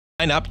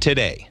Sign up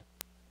today.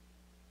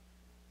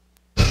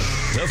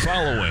 The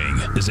following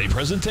is a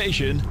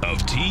presentation of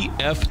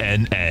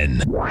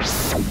TFNN.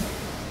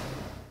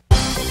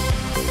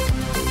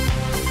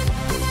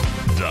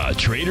 The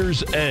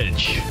Trader's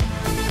Edge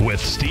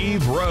with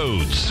Steve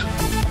Rhodes.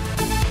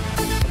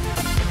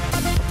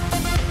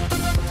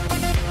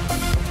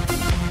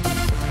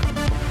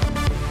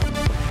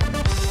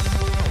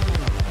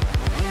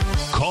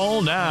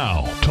 Call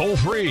now, toll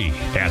free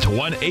at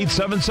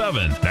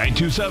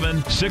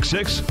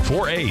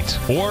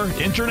 1-877-927-6648 or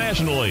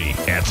internationally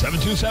at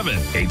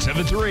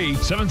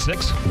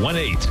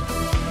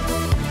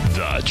 727-873-7618.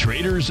 The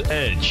Trader's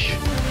Edge.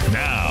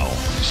 Now,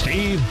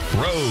 Steve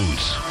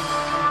Rhodes.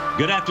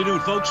 Good afternoon,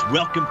 folks.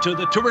 Welcome to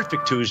the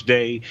terrific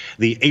Tuesday,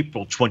 the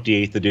April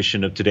 28th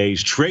edition of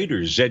today's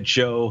Trader's Edge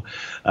Show.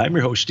 I'm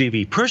your host,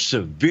 Stevie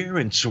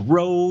Perseverance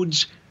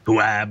Rhodes, who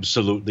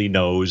absolutely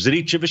knows that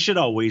each of us should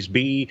always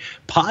be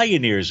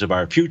pioneers of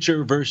our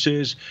future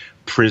versus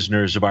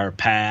prisoners of our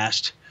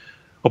past.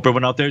 Hope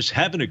everyone out there is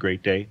having a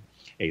great day.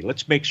 Hey,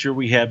 let's make sure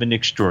we have an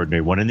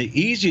extraordinary one. And the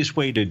easiest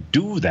way to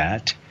do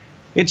that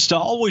is to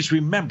always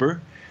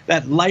remember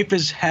that life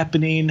is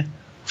happening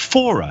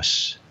for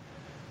us,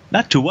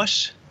 not to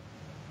us.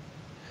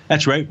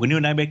 That's right. When you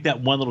and I make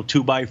that one little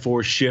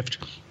 2x4 shift,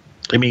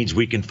 it means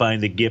we can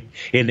find the gift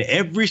in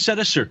every set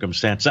of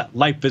circumstance that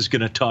life is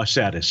going to toss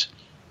at us.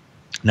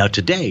 Now,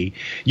 today,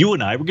 you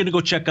and I, we're going to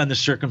go check on the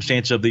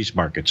circumstance of these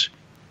markets.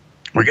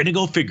 We're going to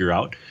go figure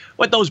out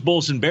what those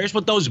bulls and bears,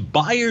 what those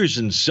buyers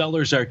and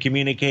sellers are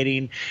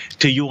communicating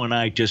to you and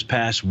I just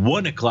past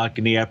 1 o'clock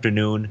in the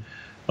afternoon.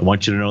 I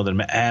want you to know that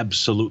I'm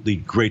absolutely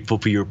grateful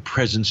for your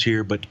presence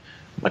here, but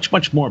much,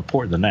 much more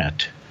important than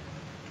that,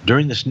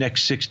 during this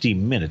next 60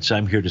 minutes,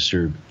 I'm here to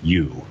serve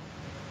you.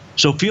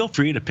 So feel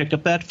free to pick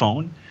up that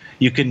phone.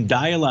 You can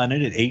dial on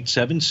it at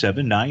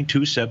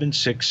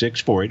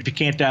 877-927-6648. If you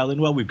can't dial in,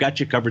 well, we've got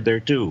you covered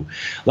there, too.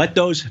 Let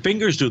those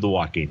fingers do the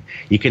walking.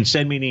 You can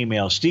send me an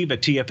email,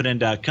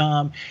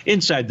 steve@tfnn.com.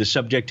 Inside the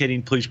subject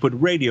heading, please put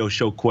radio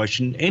show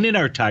question. And in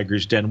our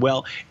Tiger's Den,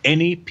 well,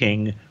 any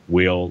ping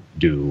will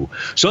do.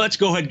 So let's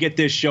go ahead and get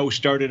this show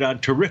started on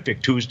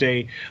terrific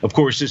Tuesday. Of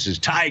course, this is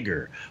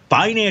Tiger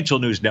Financial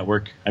News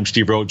Network. I'm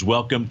Steve Rhodes.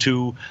 Welcome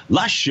to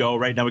Lush Show.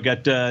 Right now we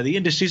got the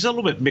indices a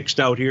little bit mixed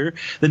out here.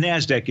 The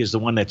NASDAQ is the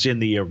one that's in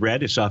the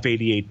red. It's off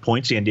 88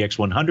 points. The NDX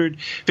 100,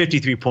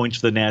 53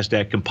 points for the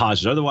NASDAQ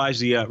Composite. Otherwise,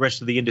 the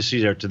rest of the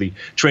indices are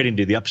trading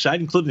to the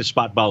upside, including the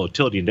Spot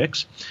Volatility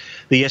Index.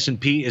 The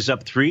S&P is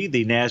up 3.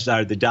 The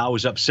NASDAQ, the Dow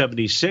is up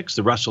 76.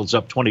 The Russell's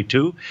up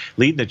 22.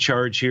 Leading the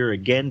charge here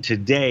again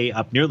today,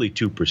 up nearly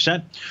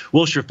 2%.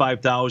 Wilshire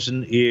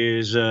 5000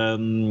 is, well,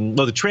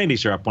 the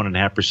trannies are up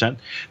 1.5%.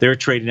 They're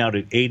trading out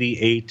at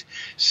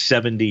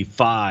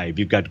 88.75.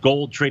 You've got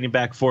gold trading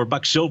back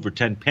 $4. Silver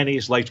 10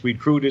 pennies. Light sweet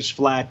crude is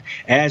flat,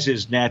 as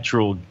is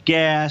natural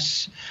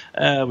gas.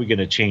 We're going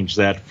to change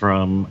that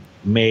from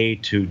May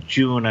to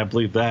June. I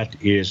believe that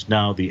is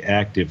now the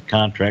active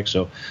contract.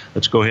 So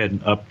let's go ahead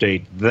and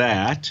update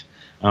that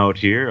out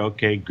here.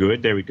 Okay,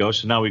 good. There we go.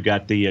 So now we've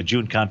got the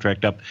June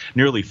contract up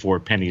nearly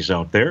 4 pennies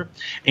out there.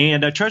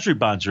 And Treasury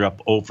bonds are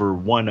up over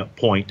 1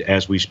 point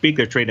as we speak.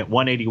 They're trading at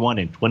 181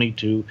 and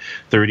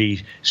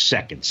 22.30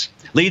 seconds.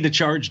 Lead the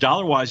charge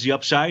dollar-wise, the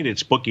upside,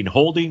 it's Booking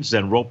Holdings,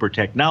 then Roper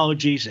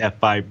Technologies,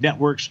 F5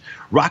 Networks,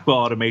 Rockwell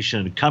Automation,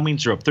 and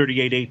Cummings are up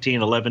 38,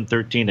 18, 11,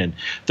 13, and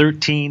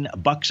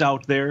 $13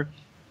 out there.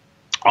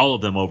 All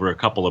of them over a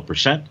couple of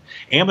percent.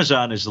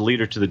 Amazon is the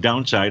leader to the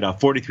downside, off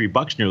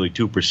 $43, nearly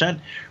 2%.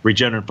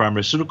 Regeneron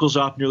Pharmaceuticals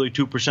off nearly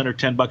 2% or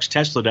 $10.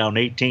 Tesla down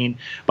 18,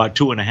 about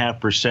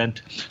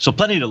 2.5%. So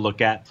plenty to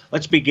look at.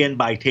 Let's begin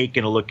by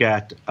taking a look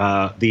at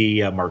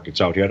the markets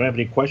out here. I don't have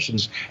any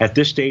questions at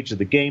this stage of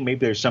the game.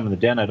 Maybe there's some in the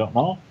den. I don't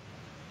know.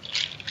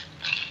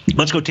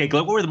 Let's go take a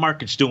look. What were the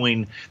markets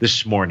doing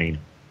this morning?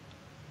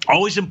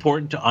 Always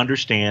important to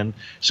understand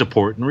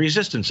support and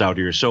resistance out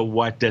here. So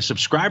what the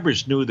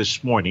subscribers knew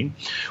this morning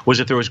was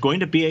that there was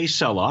going to be a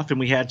sell-off, and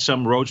we had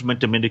some Rhodes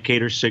momentum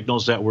indicator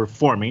signals that were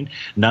forming,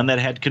 none that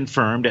had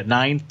confirmed. At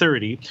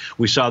 9:30,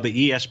 we saw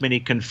the ES Mini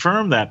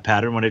confirm that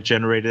pattern when it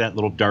generated that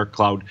little dark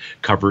cloud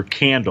cover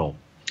candle.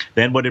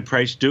 Then what did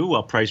price do?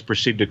 Well, price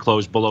proceeded to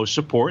close below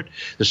support.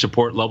 The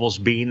support levels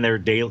being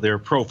their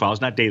profiles,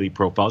 not daily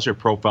profiles, they're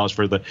profiles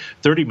for the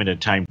 30-minute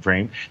time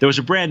frame. There was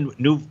a brand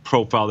new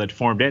profile that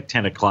formed at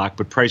 10 o'clock,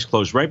 but price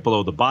closed right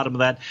below the bottom of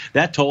that.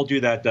 That told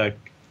you that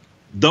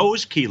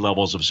those key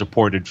levels of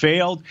support had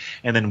failed,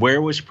 and then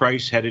where was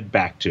price headed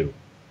back to?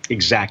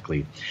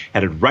 Exactly.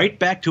 Headed right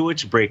back to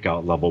its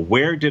breakout level.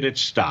 Where did it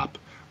stop?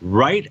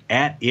 Right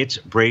at its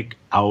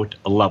breakout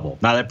level.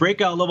 Now, that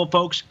breakout level,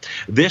 folks,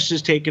 this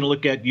is taking a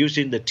look at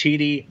using the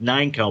TD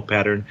 9-count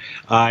pattern.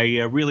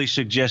 I really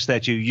suggest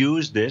that you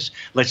use this.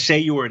 Let's say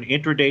you were an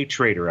intraday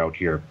trader out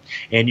here,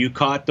 and you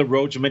caught the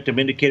Rhodes momentum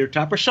indicator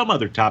top or some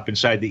other top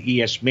inside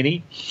the ES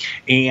Mini,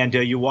 and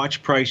you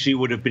watch price. You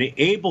would have been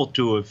able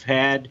to have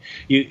had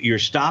your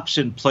stops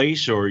in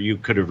place, or you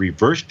could have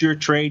reversed your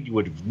trade. You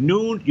would have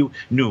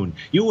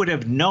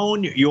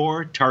known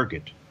your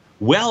target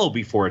well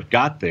before it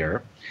got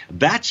there.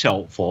 That's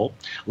helpful.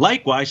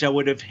 Likewise, I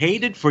would have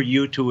hated for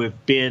you to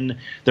have been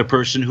the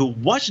person who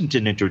wasn't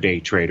an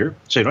intraday trader.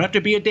 So you don't have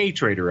to be a day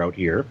trader out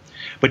here,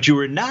 but you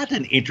were not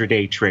an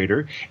intraday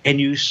trader and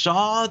you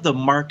saw the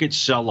market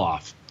sell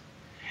off.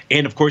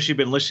 And of course, you've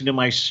been listening to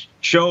my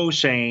show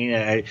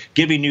saying,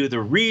 giving you the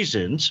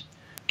reasons,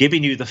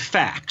 giving you the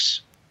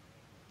facts,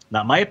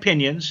 not my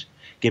opinions,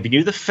 giving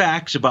you the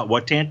facts about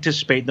what to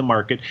anticipate in the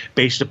market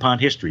based upon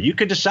history. You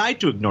can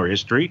decide to ignore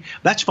history.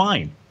 That's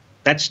fine.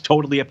 That's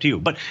totally up to you.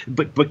 But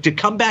to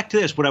come back to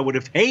this, what I would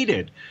have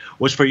hated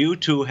was for you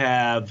to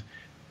have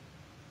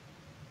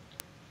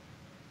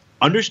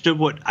understood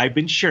what I've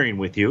been sharing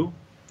with you,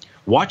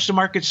 watch the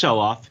market sell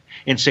off,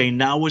 and say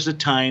now was the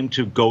time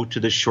to go to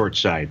the short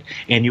side.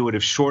 And you would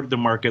have shorted the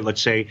market,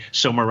 let's say,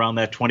 somewhere around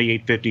that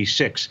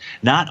 28.56,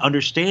 not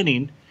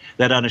understanding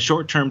that on a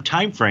short-term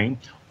time frame,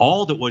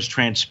 all that was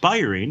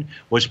transpiring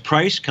was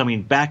price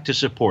coming back to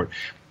support.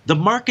 The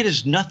market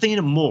is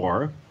nothing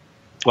more.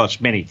 Well,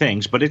 it's many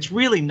things, but it's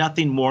really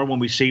nothing more when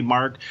we see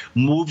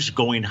moves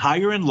going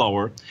higher and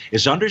lower,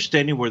 is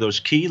understanding where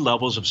those key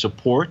levels of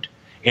support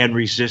and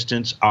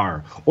resistance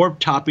are, or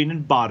topping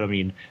and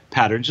bottoming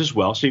patterns as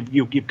well. So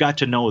you've got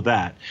to know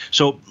that.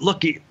 So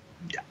look,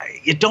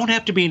 you don't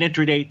have to be an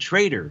intraday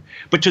trader,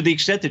 but to the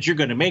extent that you're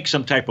going to make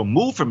some type of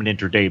move from an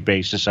intraday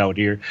basis out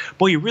here,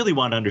 boy, you really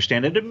want to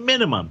understand at a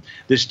minimum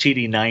this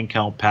TD9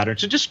 count pattern.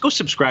 So just go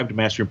subscribe to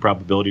Mastering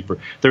Probability for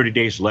 30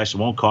 days or less. It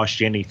won't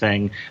cost you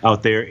anything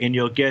out there, and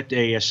you'll get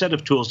a set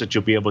of tools that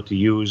you'll be able to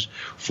use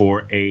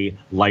for a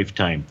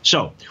lifetime.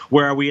 So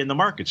where are we in the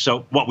market?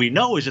 So what we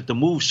know is that the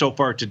move so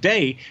far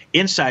today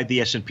inside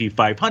the S&P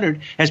 500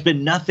 has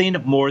been nothing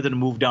more than a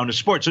move down to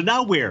support. So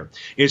now where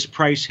is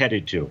price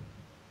headed to?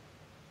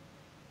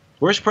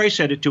 Where's price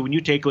headed to when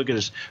you take a look at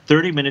this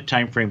 30-minute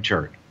time frame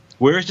chart?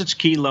 Where is its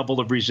key level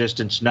of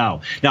resistance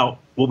now? Now,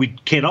 what we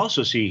can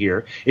also see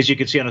here is you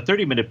can see on a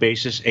 30-minute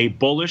basis a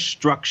bullish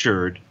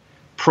structured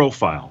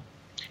profile.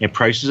 And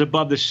price is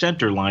above the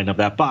center line of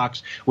that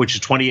box, which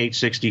is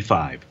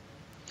 28.65.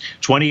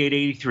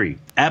 28.83.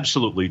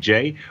 Absolutely,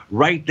 Jay.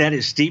 Right, that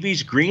is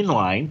Stevie's green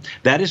line.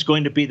 That is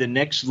going to be the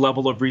next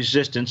level of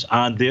resistance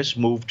on this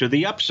move to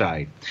the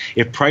upside.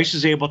 If price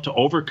is able to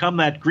overcome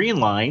that green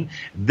line,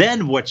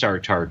 then what's our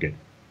target?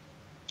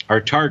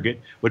 Our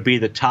target would be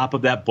the top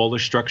of that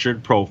bullish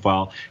structured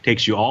profile.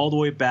 Takes you all the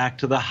way back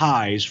to the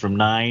highs from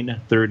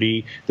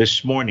 9:30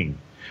 this morning.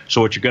 So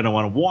what you're going to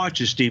want to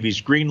watch is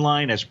Stevie's green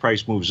line as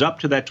price moves up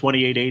to that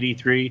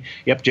 28.83.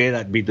 Yep, Jay,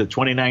 that'd be the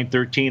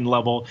 29.13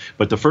 level.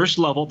 But the first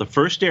level, the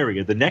first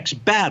area, the next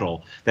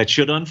battle that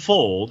should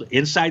unfold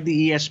inside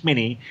the ES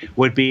Mini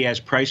would be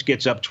as price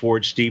gets up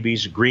towards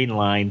Stevie's green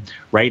line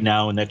right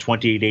now in that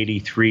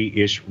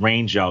 28.83-ish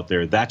range out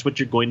there. That's what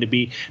you're going to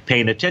be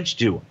paying attention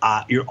to.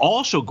 You're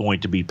also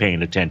going to be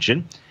paying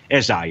attention,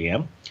 as I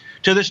am,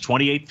 to this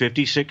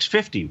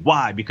 28.56.50.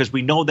 Why? Because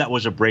we know that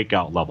was a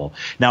breakout level.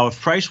 Now, if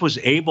price was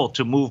able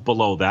to move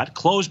below that,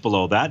 close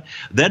below that,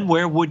 then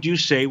where would you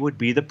say would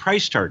be the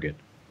price target?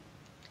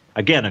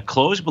 Again, a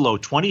close below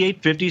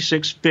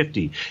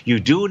 28.56.50. You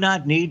do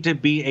not need to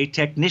be a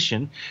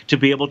technician to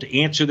be able to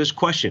answer this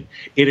question.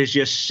 It is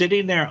just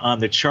sitting there on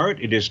the chart.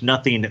 It is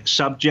nothing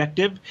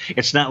subjective.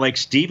 It's not like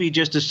Stevie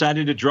just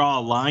decided to draw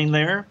a line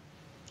there.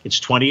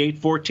 It's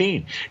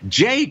 28.14.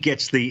 Jay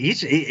gets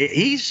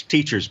he's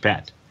teacher's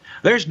pet.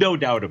 There's no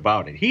doubt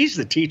about it. He's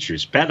the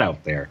teacher's pet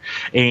out there.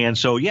 And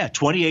so, yeah,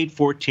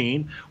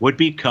 28.14 would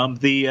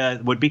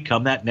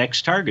become that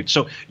next target.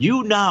 So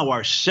you now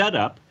are set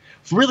up,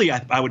 really,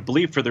 I would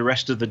believe, for the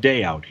rest of the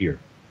day out here.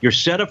 You're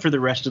set up for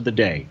the rest of the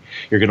day.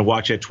 You're going to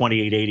watch at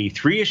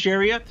 28.83-ish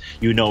area.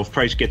 You know if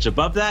price gets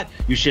above that,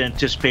 you should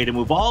anticipate a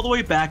move all the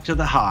way back to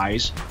the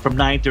highs from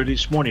 9:30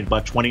 this morning,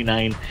 about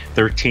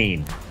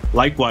 29.13.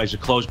 Likewise, a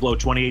close below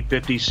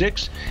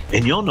 28.56,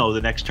 and you'll know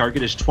the next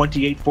target is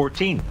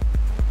 28.14.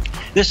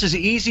 This is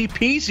easy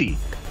peasy,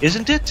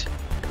 isn't it?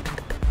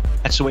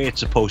 That's the way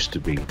it's supposed to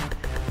be.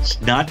 It's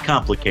not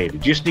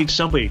complicated. You just need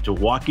somebody to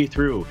walk you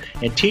through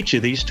and teach you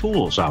these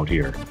tools out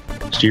here.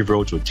 Steve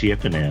Rhodes with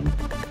TFNN.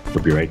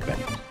 We'll be right back.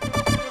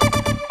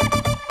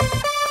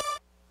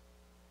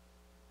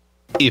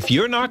 If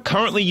you're not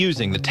currently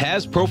using the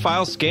TAS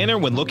Profile Scanner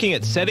when looking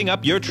at setting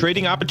up your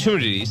trading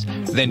opportunities,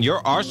 then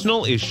your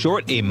arsenal is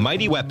short a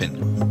mighty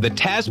weapon. The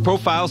TAS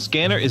Profile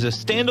Scanner is a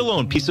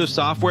standalone piece of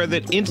software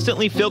that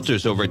instantly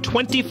filters over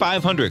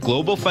 2,500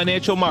 global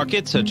financial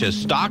markets such as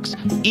stocks,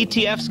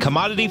 ETFs,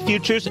 commodity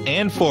futures,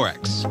 and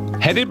Forex.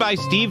 Headed by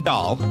Steve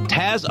Dahl,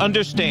 TAS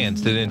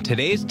understands that in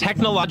today's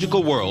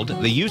technological world,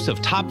 the use of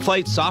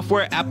top-flight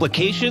software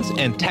applications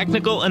and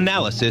technical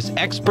analysis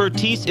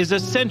expertise is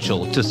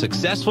essential to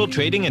successful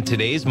trading in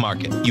today's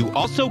market. You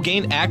also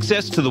gain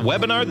access to the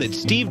webinar that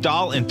Steve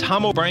Dahl and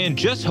Tom O'Brien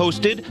just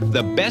hosted,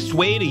 The Best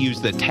Way to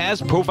Use the TAS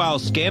Profile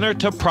Scanner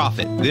to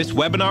Profit. This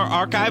webinar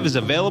archive is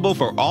available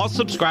for all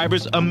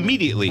subscribers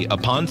immediately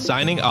upon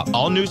signing up.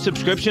 All new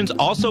subscriptions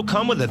also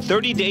come with a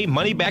 30-day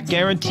money-back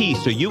guarantee,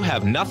 so you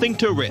have nothing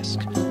to risk.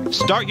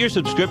 Start your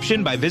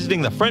subscription by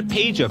visiting the front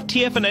page of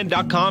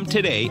TFNN.com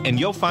today, and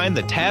you'll find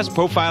the TAS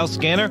Profile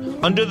Scanner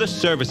under the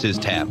Services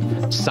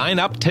tab. Sign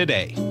up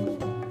today.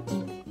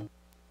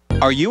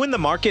 Are you in the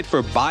market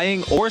for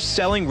buying or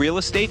selling real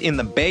estate in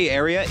the Bay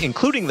Area,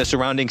 including the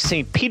surrounding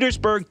St.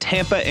 Petersburg,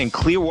 Tampa, and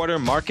Clearwater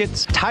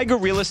markets? Tiger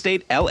Real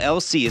Estate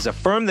LLC is a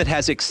firm that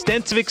has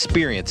extensive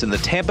experience in the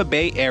Tampa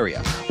Bay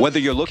area. Whether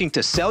you're looking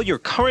to sell your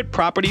current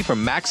property for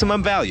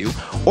maximum value,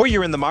 or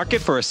you're in the market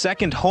for a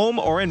second home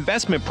or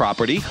investment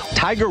property,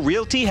 Tiger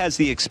Realty has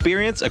the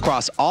experience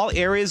across all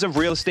areas of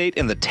real estate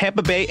in the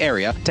Tampa Bay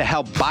area to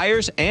help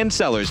buyers and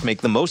sellers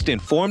make the most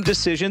informed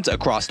decisions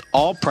across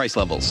all price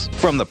levels.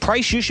 From the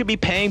price you should be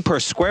paying per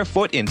square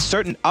foot in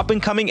certain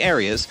up-and-coming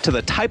areas to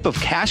the type of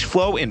cash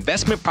flow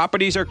investment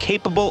properties are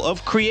capable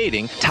of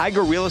creating,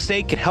 Tiger Real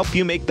Estate can help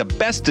you make the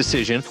best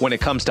decision when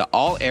it comes to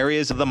all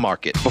areas of the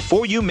market.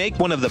 Before you make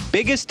one of the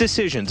biggest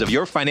decisions of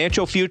your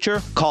financial future,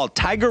 call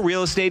Tiger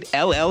Real Estate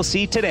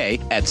LLC today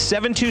at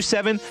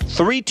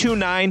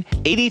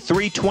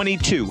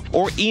 727-329-8322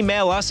 or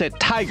email us at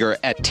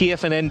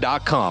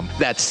tiger@tfnn.com.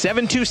 That's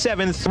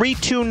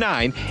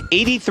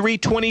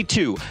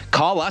 727-329-8322.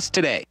 Call us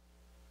today.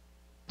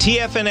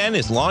 TFNN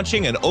is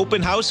launching an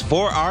open house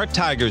for our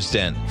Tiger's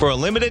Den. For a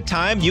limited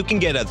time, you can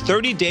get a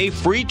 30-day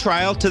free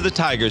trial to the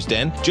Tiger's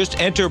Den. Just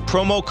enter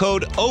promo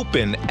code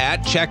OPEN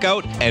at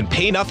checkout and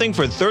pay nothing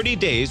for 30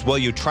 days while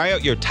you try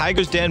out your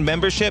Tiger's Den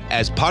membership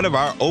as part of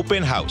our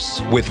open house.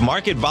 With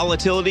market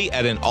volatility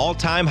at an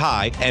all-time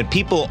high and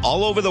people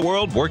all over the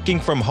world working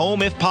from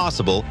home if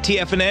possible,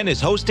 TFNN is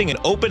hosting an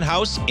open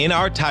house in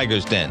our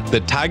Tiger's Den.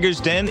 The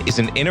Tiger's Den is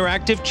an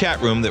interactive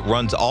chat room that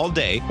runs all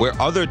day where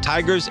other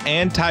tigers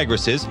and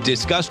tigresses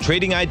discuss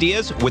trading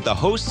ideas with the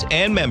hosts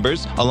and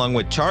members, along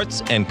with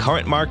charts and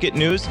current market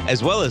news,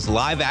 as well as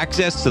live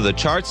access to the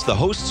charts the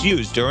hosts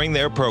use during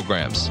their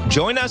programs.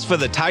 Join us for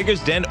the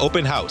Tiger's Den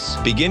Open House.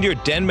 Begin your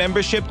Den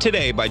membership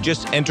today by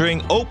just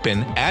entering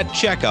OPEN at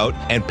checkout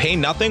and pay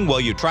nothing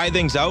while you try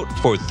things out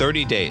for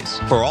 30 days.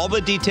 For all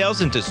the details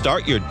and to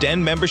start your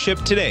Den membership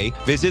today,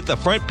 visit the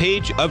front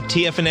page of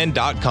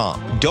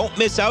TFNN.com. Don't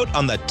miss out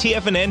on the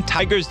TFNN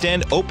Tiger's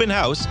Den Open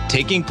House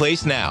taking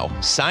place now.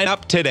 Sign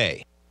up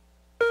today.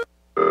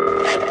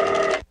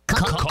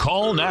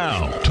 Call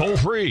now, toll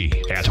free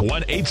at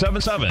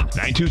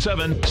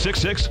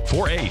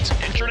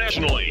 1-877-927-6648.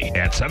 Internationally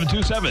at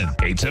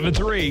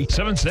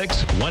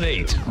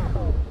 727-873-7618.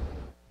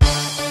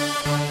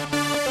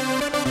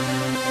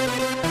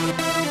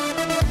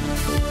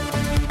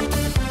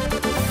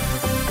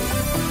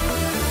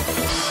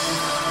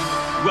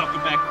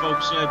 Welcome back,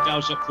 folks.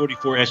 Dow's up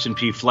 44,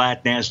 S&P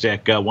flat,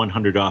 NASDAQ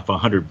 100 off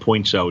 100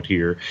 points out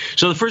here.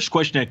 So the first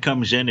question that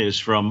comes in is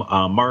from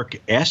Mark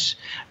S.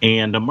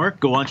 And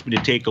Mark wants me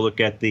to take a look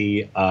at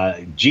the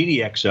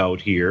GDX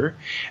out here.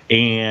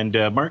 And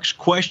Mark's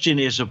question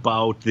is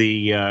about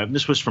the,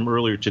 this was from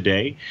earlier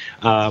today,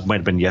 might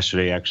have been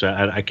yesterday, actually,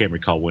 I can't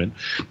recall when.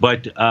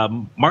 But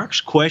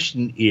Mark's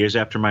question is,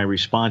 after my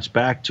response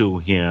back to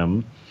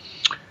him,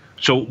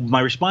 so my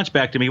response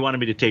back to him, he wanted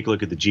me to take a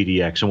look at the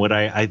GDX. And what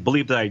I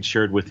believe that I'd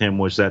shared with him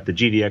was that the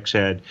GDX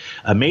had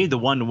made the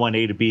 1-to-1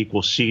 A to B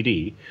equals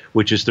CD,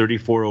 which is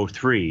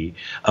 3403.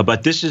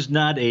 But this is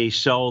not a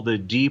sell the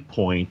D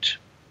point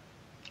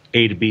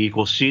A to B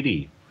equals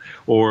CD.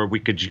 Or we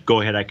could go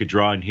ahead, I could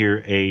draw in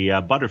here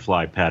a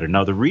butterfly pattern.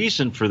 Now, the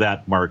reason for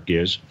that, Mark,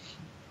 is,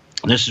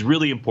 and this is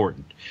really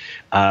important.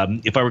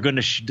 If I were going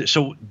to,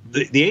 so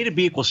the A to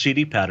B equals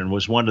CD pattern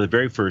was one of the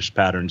very first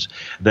patterns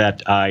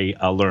that I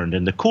learned.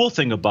 And the cool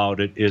thing about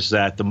it is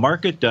that the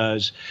market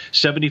does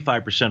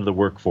 75% of the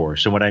work for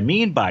us. And what I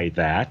mean by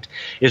that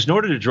is, in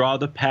order to draw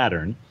the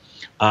pattern,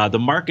 the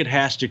market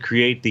has to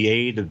create the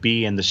A, the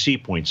B, and the C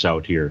points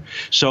out here.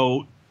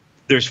 So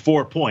there's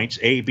 4 points,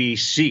 A, B,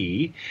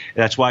 C.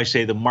 That's why I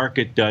say the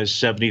market does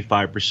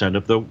 75%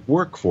 of the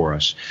work for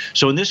us.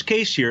 So in this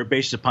case here,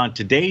 based upon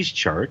today's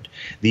chart,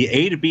 the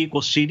A to B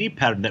equals CD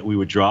pattern that we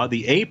would draw,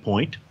 the A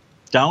point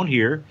down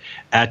here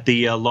at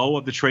the low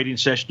of the trading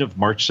session of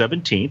March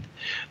 17th.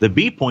 The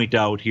B point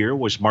out here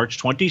was March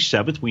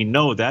 27th. We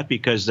know that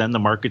because then the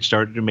market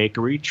started to make a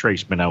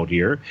retracement out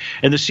here.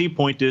 And the C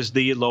point is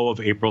the low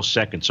of April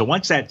 2nd. So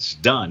once that's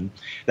done,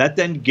 that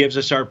then gives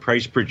us our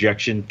price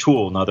projection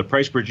tool. Now, the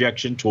price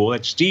projection tool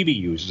that Stevie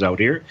uses out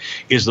here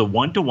is the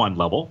 1-to-1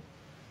 level,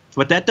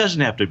 but that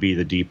doesn't have to be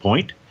the D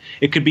point.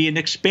 It could be an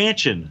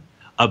expansion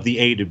of the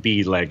A to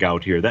B leg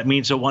out here. That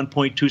means a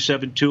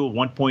 1.272, a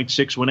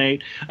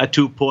 1.618, a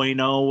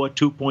 2.0, a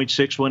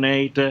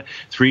 2.618, a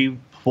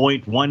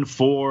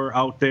 3.14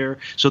 out there.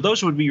 So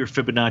those would be your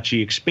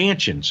Fibonacci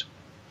expansions.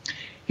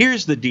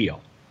 Here's the deal.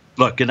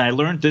 Look, and I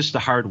learned this the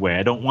hard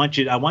way. I want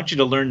you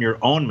to learn your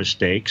own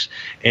mistakes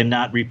and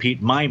not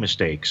repeat my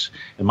mistakes.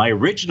 And my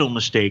original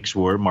mistakes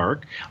were,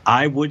 Mark,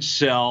 I would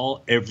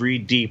sell every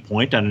D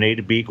point on an A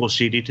to B equals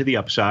CD to the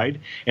upside,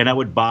 and I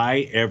would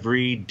buy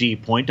every D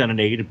point on an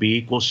A to B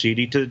equals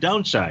CD to the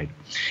downside.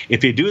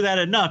 If you do that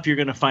enough, you're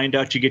going to find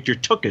out you get your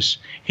tuchus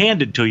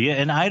handed to you,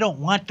 and I don't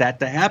want that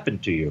to happen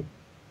to you.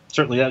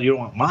 Certainly you don't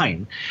want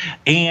mine.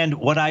 And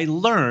what I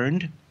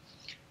learned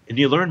and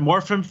you learn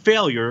more from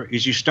failure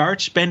is you start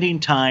spending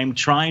time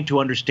trying to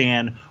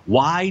understand,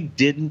 why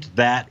didn't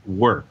that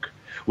work?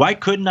 Why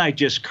couldn't I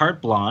just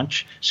carte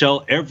blanche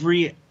sell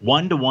every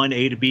 1-to-1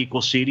 A to B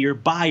equals CD, or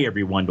buy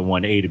every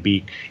 1-to-1 A to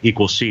B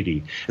equals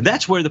CD? And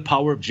that's where the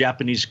power of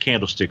Japanese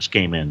candlesticks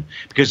came in,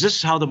 because this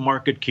is how the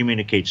market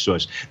communicates to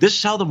us. This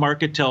is how the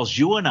market tells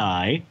you and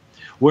I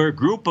where a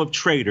group of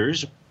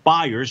traders,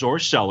 buyers or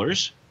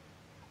sellers,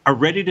 are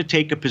ready to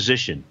take a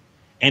position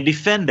and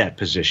defend that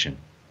position.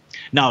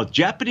 Now,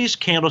 Japanese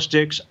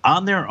candlesticks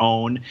on their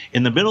own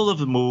in the middle of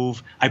the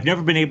move, I've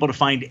never been able to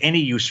find any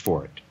use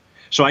for it.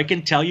 So I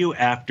can tell you,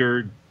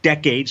 after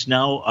decades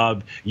now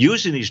of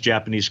using these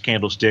Japanese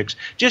candlesticks,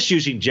 just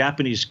using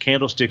Japanese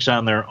candlesticks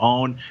on their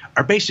own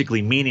are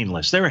basically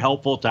meaningless. They're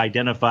helpful to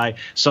identify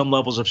some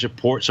levels of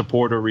support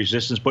or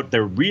resistance, but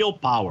their real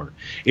power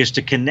is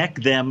to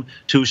connect them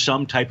to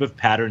some type of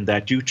pattern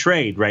that you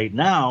trade. Right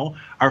now,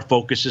 our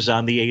focus is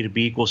on the A to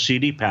B equals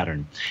CD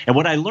pattern. And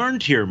what I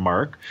learned here,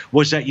 Mark,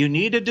 was that you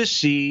needed to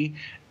see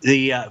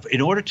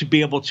in order to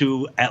be able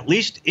to at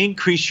least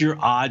increase your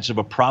odds of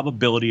a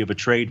probability of a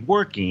trade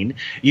working,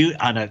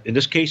 in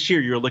this case here,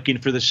 you're looking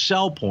for the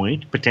sell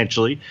point,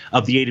 potentially,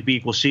 of the A to B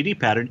equals CD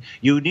pattern.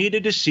 You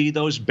needed to see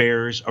those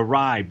bears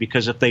arrive,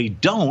 because if they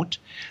don't,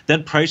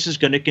 then price is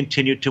going to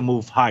continue to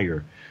move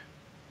higher.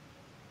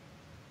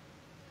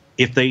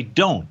 If we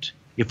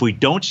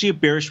don't see a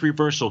bearish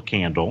reversal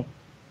candle,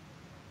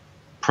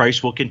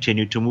 price will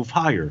continue to move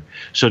higher.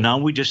 So now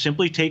we just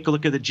simply take a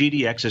look at the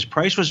GDX. As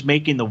price was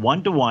making the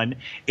 1-to-1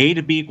 A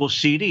to B equals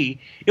CD,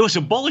 it was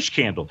a bullish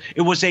candle.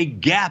 It was a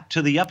gap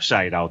to the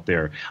upside out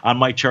there. On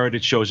my chart,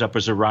 it shows up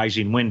as a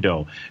rising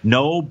window.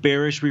 No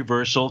bearish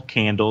reversal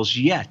candles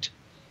yet.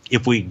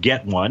 If we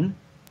get one,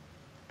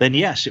 then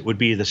yes, it would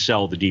be the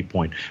sell, the D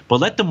point. But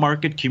let the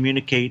market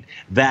communicate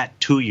that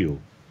to you.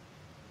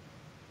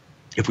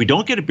 If we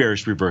don't get a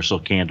bearish reversal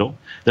candle,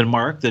 then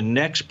Mark, the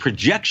next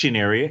projection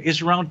area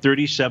is around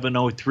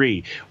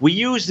 3703. We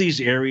use these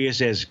areas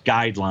as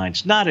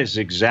guidelines, not as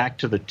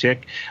exact to the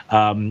tick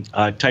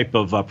type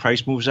of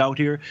price moves out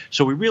here.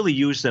 So we really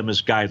use them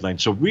as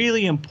guidelines. So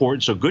really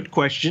important. So good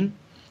question.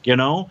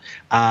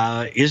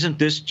 Isn't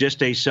this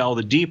just a sell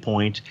the D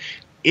point?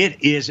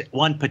 It is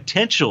one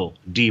potential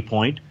D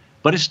point,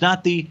 but it's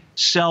not the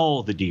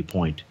sell the D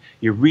point.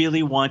 You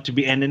really want to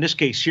be, and in this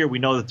case here, we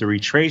know that the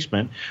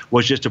retracement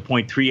was just a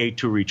 0.382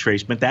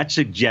 retracement. That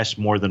suggests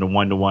more than a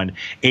 1-to-1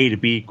 A to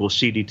B equals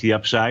CD to the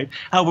upside.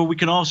 However, we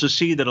can also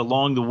see that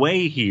along the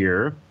way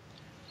here,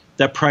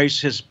 that price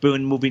has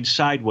been moving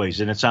sideways,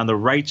 and it's on the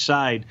right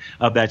side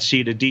of that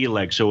C to D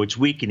leg, so it's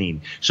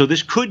weakening. So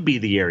this could be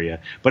the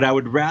area, but I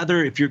would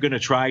rather, if you're going to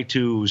try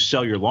to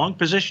sell your long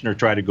position or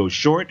try to go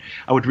short,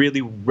 I would really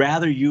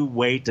rather you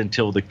wait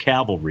until the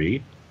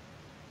cavalry,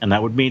 and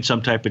that would mean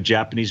some type of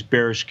Japanese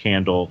bearish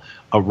candle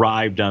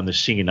arrived on the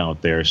scene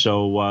out there.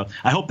 So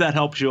I hope that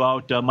helps you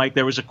out, Mike.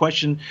 There was a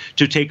question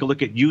to take a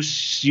look at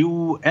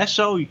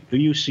USO or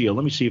UCO.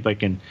 Let me see if I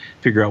can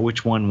figure out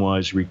which one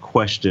was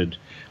requested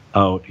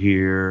out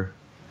here.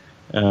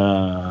 Where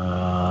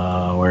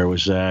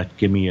was that?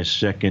 Give me a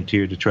second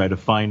here to try to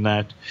find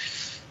that,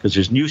 because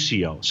there's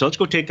UCO. So let's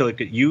go take a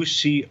look at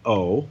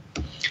UCO.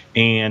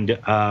 And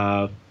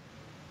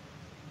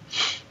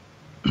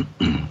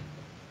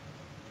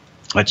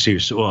let's see.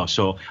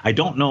 So I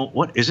don't know.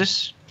 What is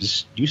this?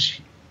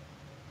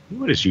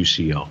 What is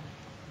UCO?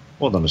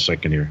 Hold on a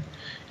second here.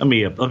 Let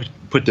me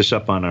put this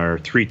up on our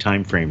 3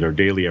 time frames, our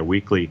daily, our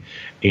weekly,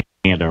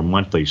 and our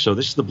monthly. So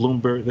this is the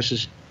Bloomberg. This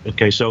is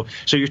okay. So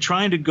you're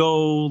trying to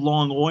go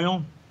long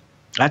oil.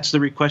 That's the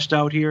request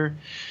out here.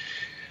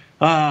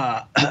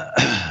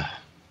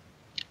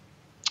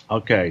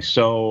 Okay.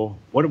 So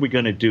what are we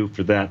going to do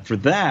for that? For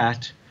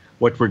that,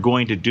 what we're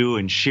going to do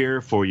and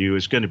share for you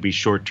is going to be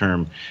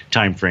short-term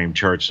time frame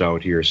charts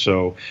out here.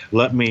 So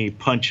let me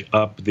punch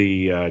up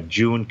the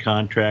June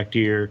contract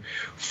here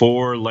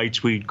for light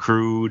sweet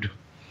crude.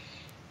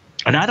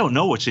 And I don't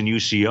know what's in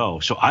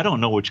UCO, so I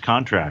don't know which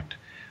contract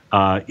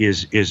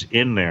is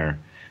in there.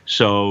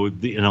 So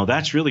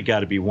that's really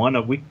got to be one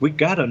of we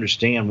got to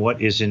understand what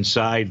is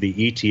inside the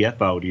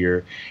ETF out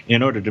here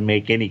in order to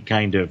make any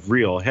kind of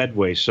real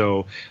headway.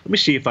 So let me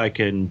see if I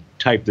can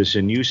type this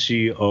in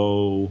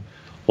UCO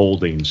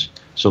holdings.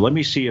 So let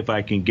me see if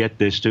I can get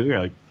this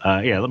to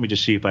let me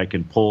just see if I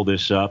can pull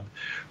this up.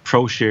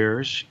 Pro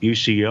shares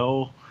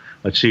UCO.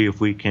 Let's see if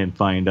we can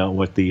find out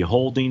what the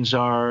holdings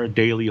are,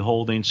 daily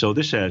holdings. So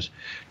this has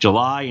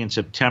July and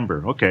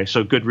September. Okay,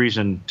 so good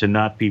reason to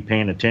not be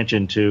paying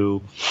attention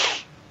to.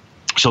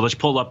 So let's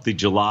pull up the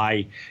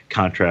July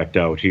contract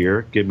out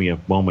here. Give me a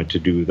moment to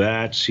do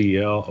that.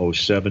 CL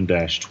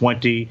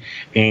 07-20.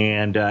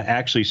 And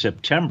actually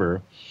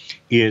September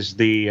is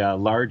the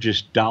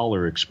largest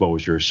dollar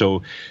exposure.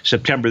 So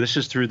September, this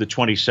is through the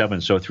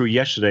 27th. So through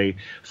yesterday,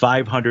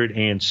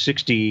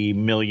 560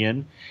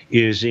 million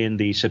is in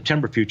the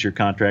September future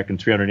contract, and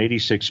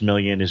 386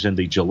 million is in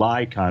the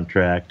July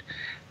contract.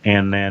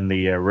 And then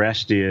the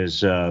rest is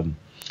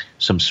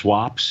some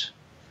swaps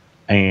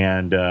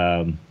and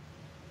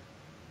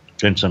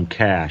and some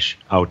cash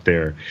out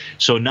there.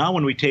 So now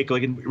when we take a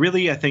look, and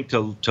really I think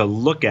to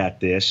look at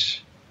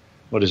this,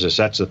 what is this?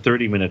 That's a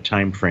 30-minute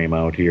time frame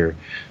out here.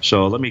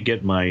 So let me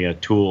get my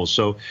tools.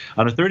 So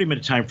on a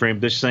 30-minute time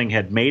frame, this thing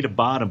had made a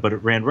bottom, but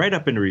it ran right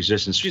up into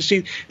resistance. You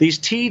see these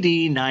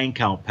TD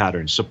 9-count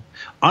patterns. So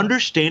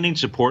understanding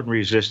support and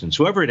resistance.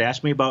 Whoever had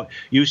asked me about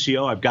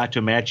UCO, I've got to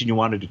imagine you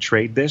wanted to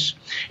trade this.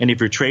 And if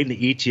you're trading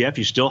the ETF,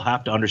 you still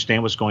have to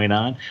understand what's going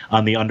on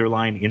the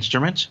underlying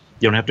instruments.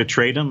 You don't have to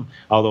trade them,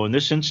 although in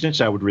this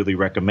instance, I would really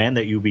recommend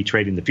that you be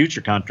trading the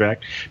future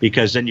contract,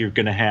 because then you're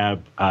going to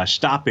have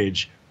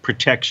stoppage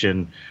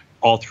protection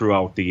all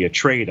throughout the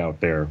trade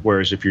out there.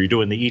 Whereas if you're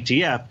doing the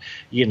ETF,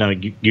 you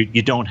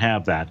don't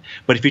have that.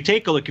 But if you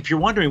take a look, if you're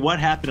wondering what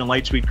happened in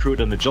light sweet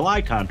crude on the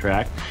July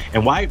contract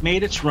and why it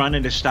made its run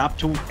and it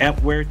stopped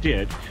at where it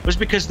did, was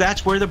because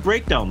that's where the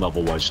breakdown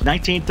level was,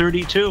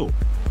 1932.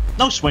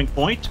 No swing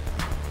point.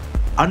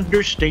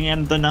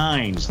 Understand the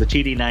nines, the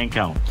TD 9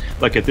 count.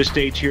 Look, at this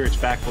stage here, it's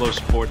back below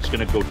support. It's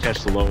going to go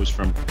test the lows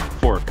from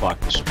 4 o'clock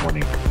this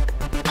morning.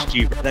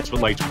 Steve, that's what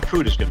light sweet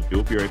crude is going to do.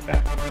 We'll be right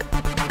back.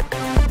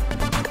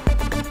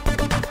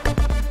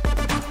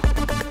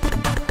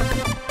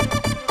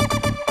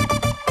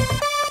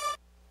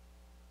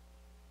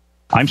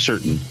 I'm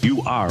certain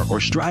you are or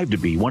strive to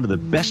be one of the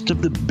best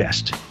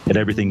at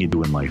everything you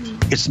do in life.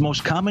 It's the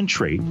most common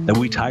trait that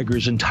we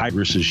tigers and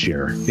tigresses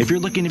share. If you're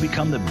looking to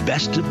become the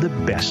best of the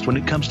best when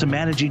it comes to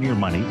managing your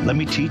money, let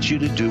me teach you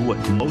to do what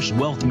most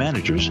wealth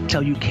managers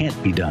tell you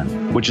can't be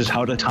done, which is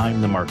how to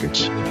time the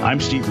markets. I'm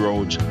Steve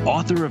Rhodes,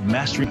 author of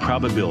Mastering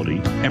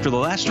Probability, and for the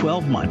last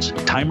 12 months,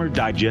 Timer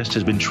Digest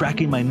has been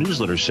tracking my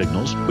newsletter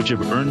signals, which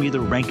have earned me the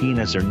ranking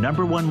as their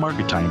 #1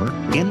 market timer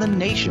in the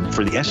nation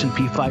for the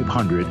S&P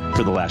 500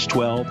 for the last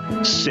 12,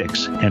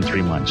 6, and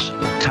 3 months.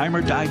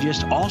 Timer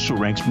Digest also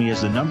ranks me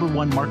as the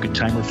 #1 market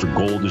timer for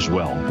gold as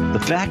well. The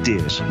fact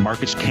is,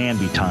 markets can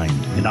be timed,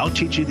 and I'll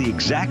teach you the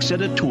exact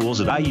set of tools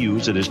that I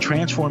use that has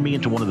transformed me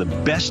into one of the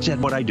best at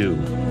what I do.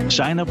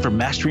 Sign up for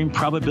Mastering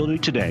Probability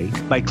today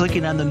by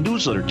clicking on the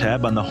newsletter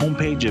tab on the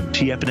homepage of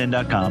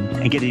TFNN.com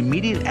and get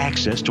immediate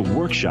access to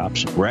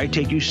workshops where I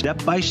take you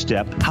step by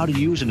step how to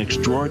use an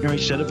extraordinary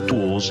set of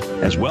tools,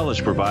 as well as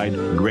provide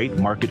great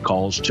market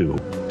calls too.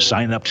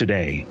 Sign up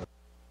today.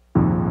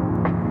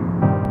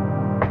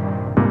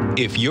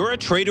 If you're a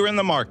trader in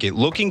the market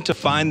looking to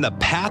find the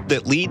path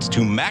that leads to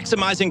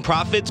maximizing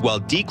profits while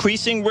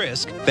decreasing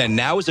risk, then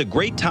now is a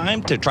great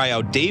time to try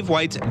out Dave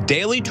White's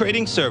daily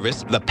trading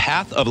service, The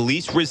Path of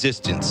Least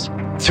Resistance.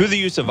 Through the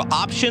use of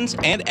options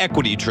and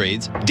equity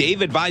trades,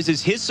 Dave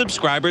advises his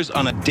subscribers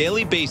on a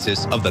daily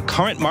basis of the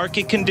current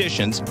market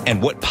conditions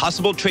and what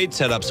possible trade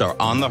setups are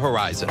on the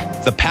horizon.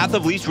 The Path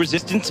of Least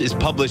Resistance is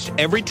published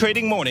every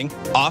trading morning,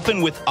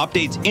 often with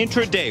updates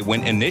intraday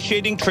when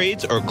initiating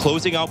trades or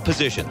closing out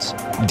positions.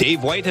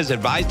 Dave White has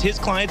advised his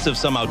clients of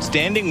some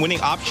outstanding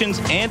winning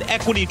options and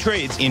equity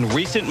trades in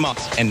recent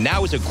months, and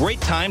now is a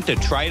great time to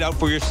try it out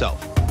for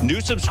yourself. New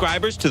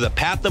subscribers to the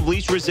Path of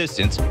Least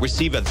Resistance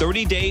receive a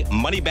 30-day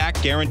money-back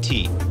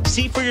guarantee.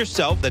 See for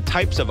yourself the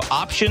types of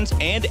options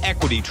and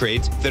equity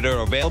trades that are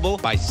available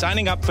by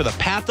signing up for the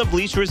Path of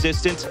Least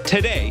Resistance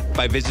today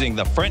by visiting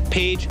the front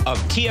page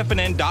of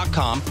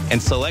TFNN.com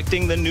and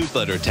selecting the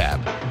newsletter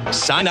tab.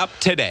 Sign up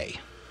today.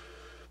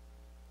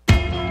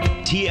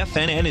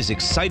 TFNN is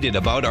excited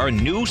about our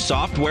new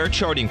software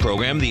charting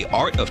program, The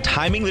Art of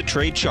Timing the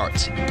Trade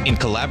Charts. In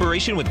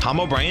collaboration with Tom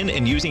O'Brien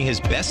and using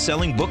his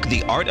best-selling book,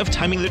 The Art of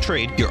Timing the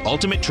Trade, Your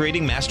Ultimate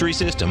Trading Mastery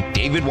System,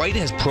 David White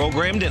has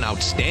programmed an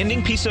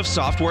outstanding piece of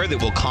software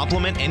that will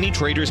complement any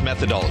trader's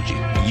methodology.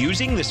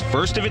 Using this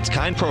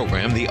first-of-its-kind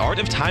program, The Art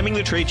of Timing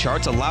the Trade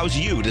Charts allows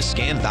you to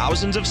scan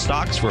thousands of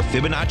stocks for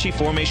Fibonacci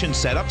formation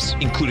setups,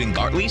 including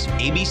Gartleys,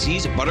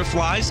 ABCs,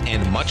 butterflies,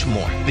 and much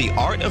more. The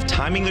Art of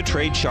Timing the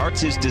Trade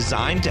Charts is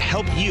designed to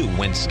help you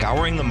when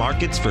scouring the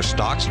markets for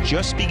stocks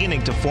just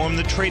beginning to form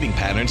the trading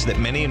patterns that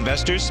many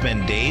investors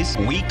spend days,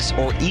 weeks,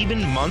 or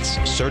even months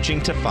searching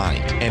to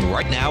find. And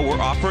right now,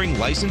 we're offering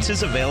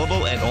licenses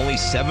available at only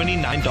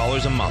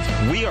 $79 a month.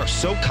 We are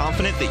so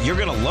confident that you're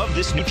going to love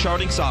this new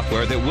charting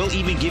software that will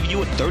even give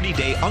you a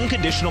 30-day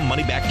unconditional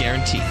money-back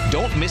guarantee.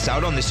 Don't miss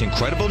out on this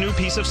incredible new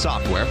piece of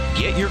software.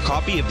 Get your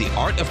copy of The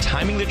Art of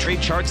Timing the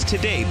Trade Charts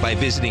today by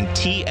visiting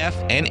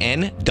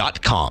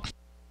TFNN.com.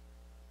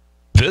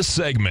 This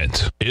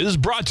segment is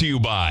brought to you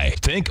by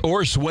Think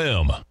or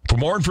Swim. For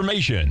more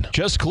information,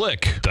 just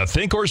click the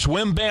Think or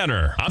Swim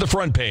banner on the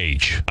front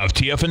page of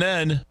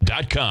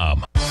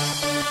TFNN.com.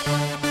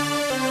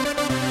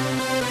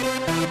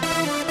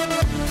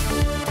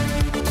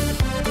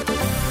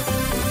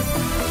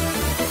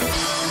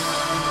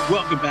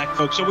 Welcome back,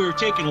 folks. So we were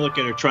taking a look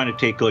at, or trying to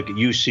take a look at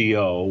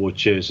UCO,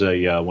 which is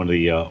one of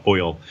the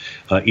oil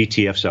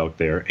ETFs out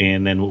there.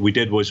 And then what we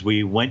did was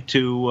we went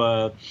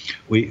to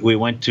we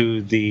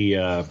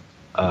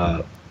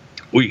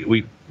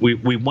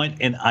we went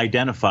and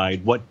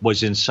identified what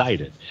was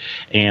inside it.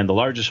 And the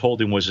largest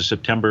holding was a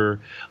September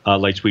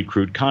light sweet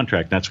crude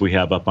contract. That's what we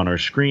have up on our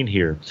screen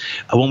here.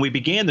 When we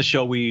began the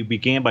show, we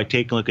began by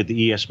taking a look at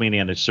the ES-mini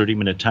and its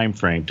 30-minute time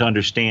frame to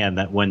understand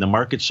that when the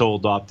market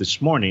sold off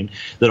this morning,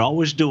 that all it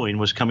was doing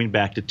was coming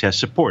back to test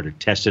support. It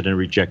tested and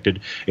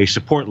rejected a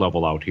support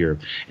level out here.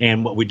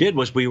 And what we did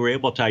was we were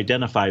able to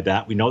identify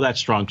that. We know that's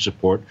strong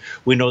support.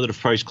 We know that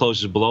if price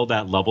closes below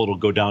that level, it'll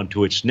go down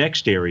to its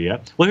next area.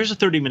 Well, here's a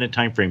 30-minute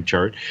time frame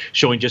chart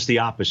showing just the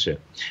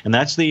opposite. And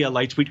that's the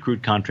light sweet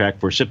crude contract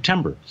for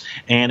September.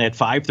 And at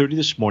 5:30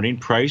 this morning,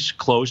 price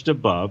closed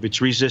above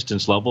its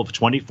resistance level of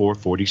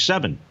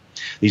 24.47.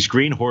 These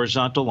green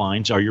horizontal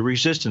lines are your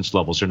resistance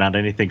levels. They're not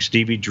anything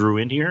Stevie drew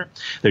in here.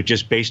 They're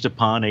just based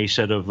upon a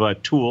set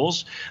of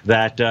tools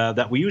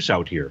that we use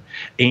out here.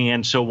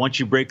 And so once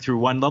you break through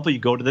one level, you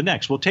go to the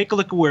next. Well, take a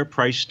look at where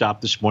price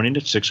stopped this morning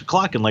at 6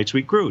 o'clock in light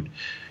sweet crude.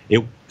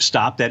 It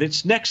stopped at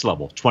its next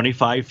level,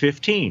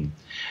 25.15.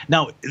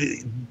 Now,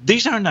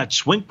 these are not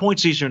swing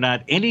points. These are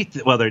not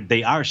anything. Well,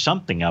 they are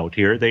something out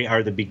here. They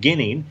are the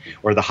beginning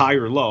or the high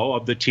or low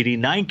of the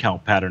TD9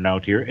 count pattern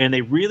out here, and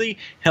they really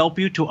help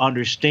you to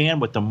understand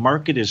what the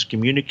market is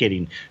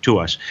communicating to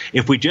us.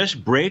 If we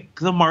just break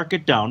the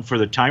market down for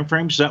the time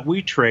frames that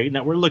we trade and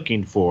that we're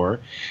looking for,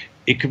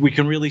 we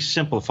can really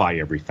simplify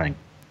everything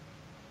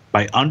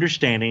by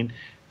understanding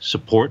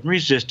support and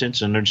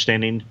resistance and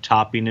understanding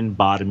topping and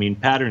bottoming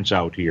patterns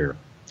out here.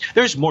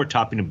 There's more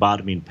topping and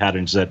bottoming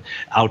patterns that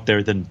out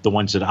there than the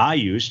ones that I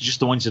use.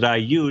 Just the ones that I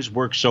use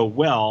work so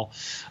well,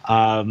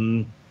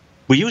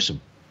 we use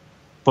them.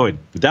 Boy,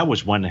 that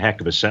was one heck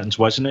of a sentence,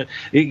 wasn't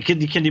it?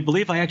 Can you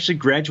believe I actually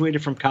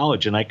graduated from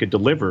college and I could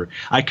deliver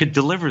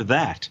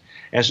that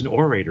as an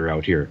orator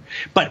out here?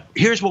 But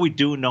here's what we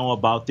do know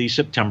about the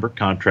September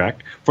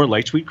contract for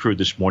light sweet crude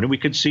this morning. We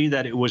could see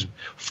that it was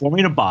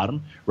forming a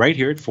bottom right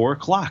here at 4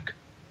 o'clock.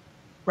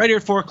 Right here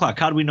at 4 o'clock.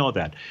 How do we know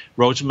that?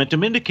 Rhodes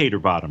momentum indicator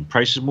bottom.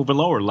 Prices moving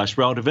lower, less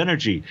relative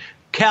energy.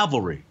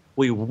 Cavalry.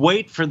 We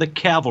wait for the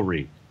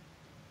cavalry.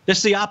 This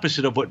is the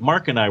opposite of what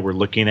Mark and I were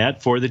looking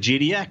at for the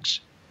GDX.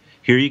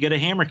 Here you get a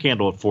hammer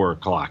candle at 4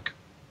 o'clock.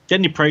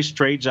 Then your price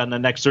trades on the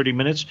next 30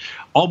 minutes,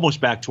 almost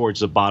back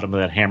towards the bottom of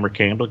that hammer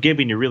candle,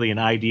 giving you really an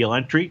ideal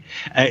entry.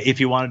 If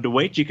you wanted to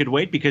wait, you could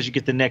wait because you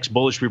get the next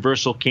bullish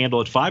reversal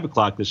candle at 5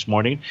 o'clock this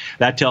morning.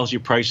 That tells you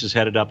price is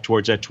headed up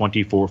towards that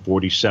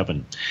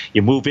 24.47.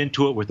 You move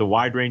into it with a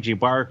wide-ranging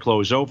bar,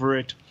 close over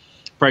it.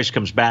 Price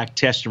comes back,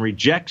 tests and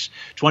rejects.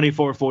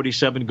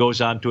 24.47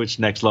 goes on to its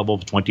next level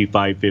of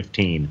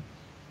 25.15.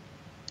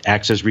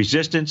 Acts as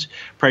resistance.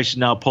 Price is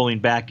now pulling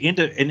back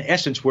into, in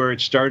essence, where it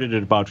started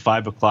at about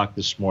 5 o'clock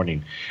this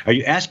morning. Are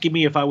you asking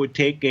me if I would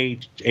take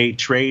a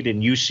trade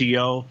in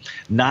UCO?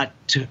 Not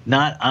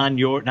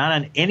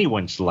on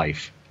anyone's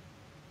life.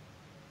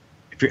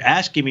 If you're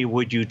asking me,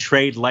 would you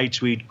trade light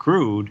sweet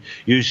crude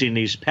using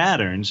these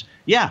patterns?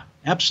 Yeah,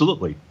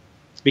 absolutely.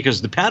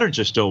 Because the patterns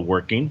are still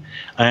working,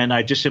 and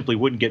I just simply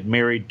wouldn't get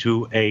married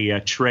to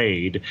a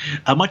trade.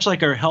 Much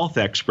like our health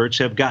experts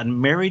have gotten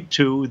married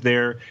to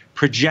their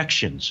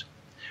projections.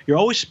 You're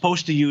always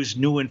supposed to use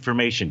new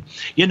information.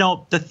 You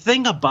know, the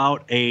thing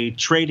about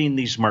trading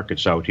these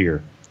markets out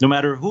here, no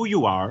matter who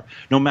you are,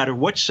 no matter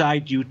what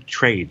side you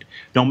trade,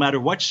 no matter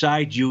what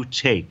side you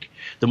take,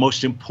 the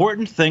most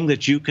important thing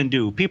that you can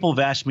do, people have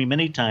asked me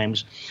many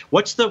times,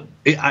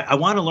 I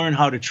want to learn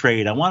how to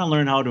trade. I want to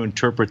learn how to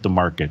interpret the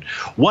market.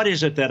 What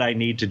is it that I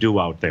need to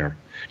do out there?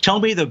 Tell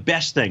me the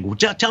best thing.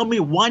 Tell me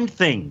one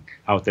thing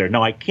out there.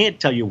 No, I can't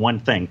tell you one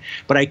thing,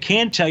 but I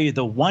can tell you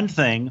the one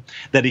thing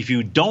that if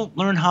you don't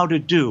learn how to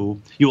do,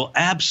 you will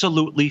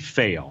absolutely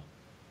fail.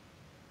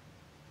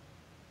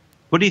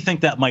 What do you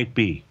think that might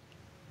be?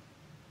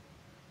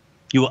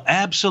 You will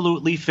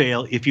absolutely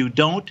fail if you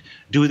don't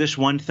do this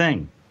one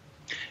thing.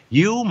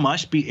 You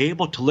must be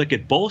able to look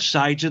at both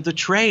sides of the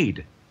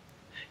trade.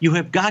 You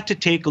have got to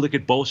take a look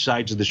at both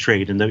sides of the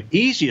trade. And the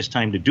easiest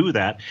time to do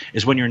that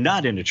is when you're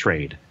not in a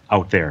trade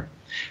out there.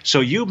 So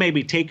you may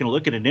be taking a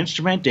look at an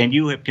instrument and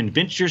you have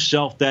convinced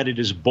yourself that it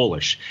is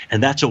bullish.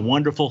 And that's a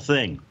wonderful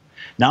thing.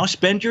 Now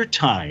spend your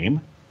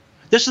time.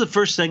 This is the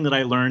first thing that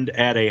I learned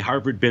at a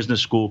Harvard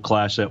Business School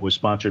class that was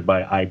sponsored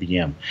by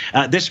IBM.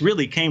 This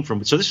really came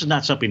from, so this is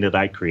not something that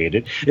I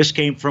created. This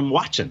came from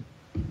Watson.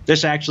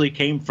 This actually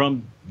came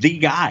from the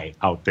guy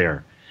out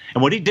there.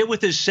 And what he did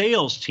with his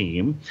sales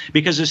team,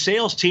 because his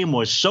sales team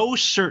was so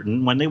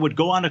certain when they would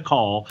go on a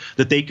call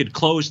that they could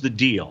close the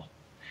deal.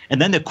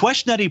 And then the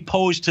question that he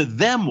posed to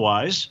them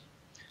was,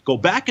 go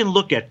back and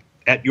look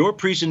at your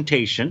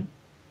presentation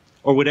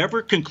or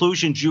whatever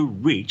conclusions you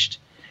reached,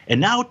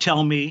 and now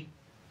tell me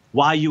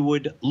why you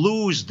would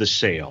lose the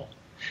sale.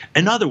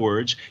 In other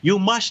words, you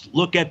must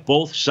look at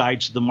both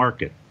sides of the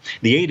market.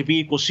 The A to B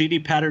equals CD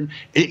pattern,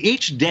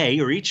 each day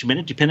or each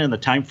minute, depending on the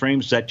time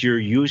frames that you're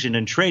using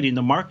and trading,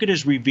 the market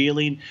is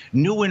revealing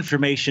new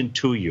information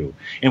to you.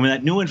 And when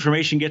that new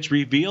information gets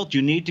revealed,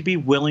 you need to be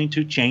willing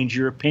to change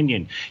your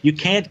opinion. You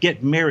can't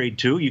get married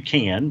to, you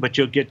can, but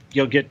you'll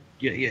get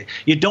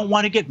You don't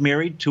want to get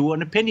married to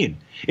an opinion.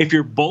 If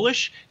you're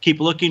bullish, keep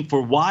looking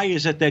for why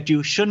is it that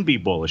you shouldn't be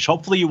bullish.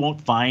 Hopefully you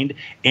won't find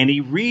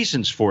any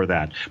reasons for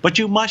that. But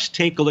you must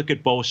take a look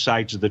at both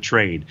sides of the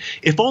trade.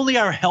 If only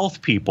our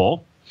health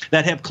people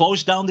that have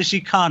closed down this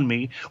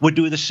economy would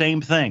do the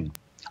same thing.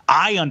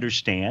 I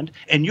understand,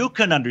 and you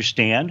can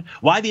understand,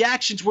 why the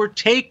actions were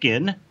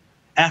taken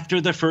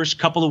after the first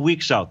couple of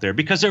weeks out there,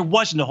 because there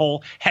wasn't a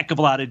whole heck of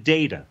a lot of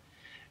data.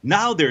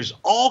 Now there's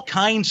all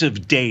kinds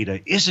of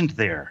data, isn't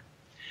there?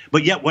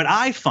 But yet what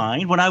I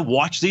find when I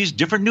watch these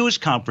different news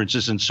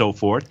conferences and so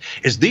forth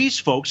is these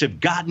folks have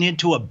gotten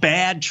into a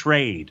bad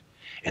trade.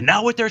 And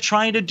now what they're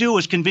trying to do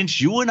is convince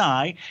you and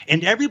I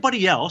and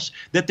everybody else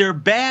that their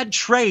bad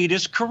trade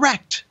is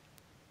correct.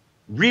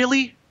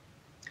 Really?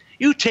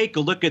 You take a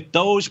look at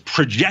those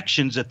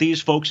projections that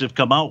these folks have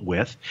come out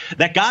with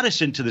that got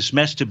us into this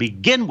mess to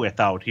begin with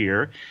out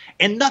here,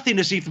 and nothing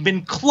has even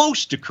been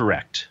close to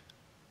correct.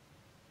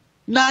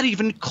 Not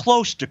even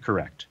close to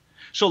correct.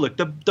 So look,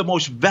 the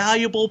most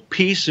valuable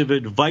piece of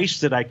advice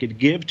that I could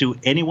give to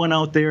anyone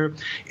out there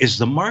is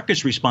the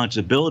market's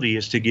responsibility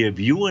is to give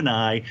you and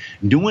I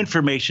new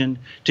information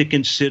to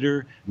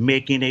consider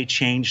making a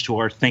change to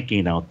our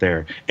thinking out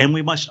there. And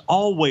we must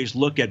always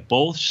look at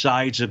both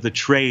sides of the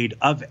trade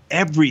of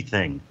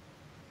everything.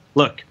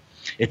 Look,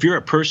 if you're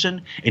a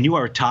person and you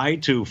are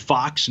tied to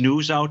Fox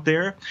News out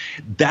there,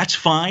 that's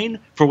fine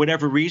for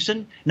whatever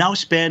reason. Now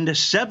spend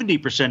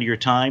 70% of your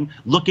time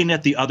looking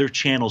at the other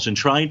channels and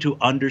trying to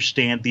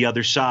understand the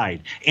other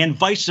side, and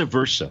vice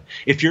versa.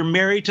 If you're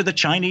married to the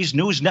Chinese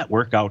news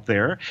network out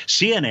there,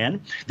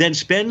 CNN, then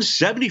spend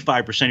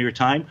 75% of your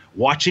time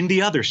watching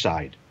the other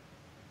side.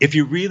 If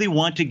you really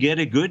want to get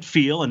a good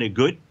feel and a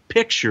good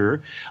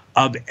picture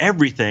of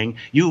everything,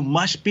 you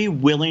must be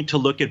willing to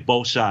look at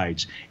both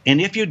sides. And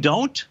if you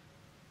don't,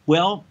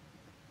 well,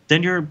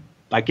 then you're,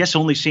 I guess,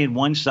 only seeing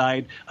one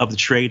side of the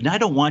trade. And I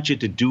don't want you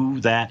to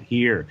do that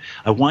here.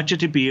 I want you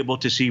to be able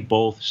to see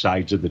both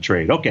sides of the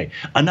trade. Okay,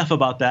 enough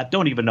about that.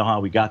 Don't even know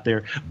how we got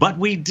there. But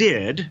we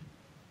did.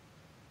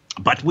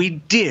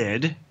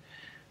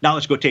 Now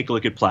let's go take a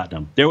look at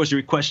platinum. There was a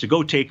request to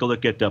go take a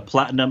look at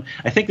platinum.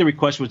 I think the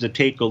request was to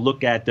take a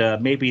look at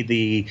maybe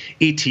the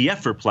ETF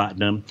for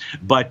platinum,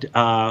 but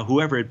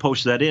whoever had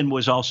posted that in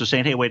was also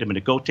saying, hey, wait a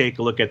minute, go take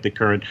a look at the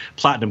current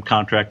platinum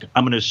contract.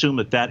 I'm going to assume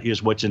that that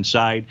is what's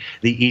inside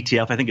the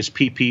ETF. I think it's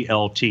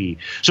PPLT.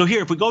 So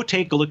here, if we go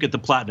take a look at the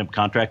platinum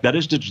contract, that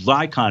is the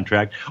July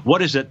contract,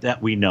 what is it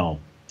that we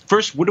know?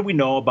 First, what do we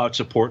know about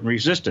support and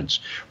resistance?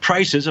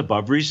 Price is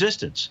above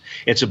resistance.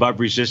 It's above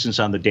resistance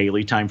on the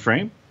daily time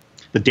frame.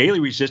 The daily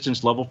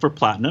resistance level for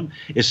platinum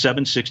is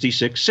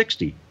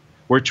 766.60.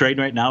 We're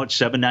trading right now at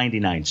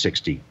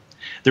 799.60.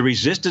 The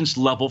resistance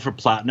level for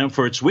platinum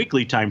for its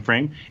weekly time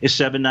frame is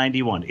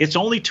 791. It's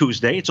only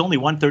Tuesday. It's only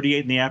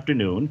 1:38 in the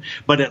afternoon.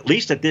 But at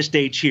least at this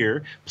stage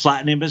here,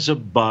 platinum is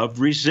above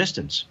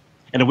resistance.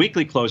 And a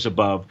weekly close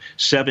above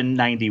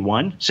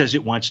 791 says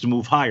it wants to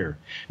move higher.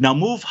 Now,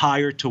 move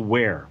higher to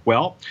where?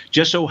 Well,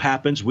 just so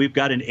happens we've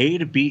got an A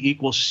to B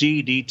equals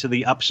CD to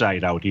the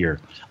upside out here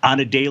on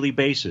a daily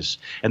basis.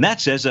 And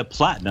that says that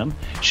platinum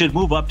should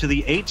move up to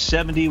the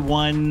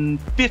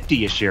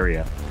 871.50-ish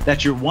area.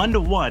 That's your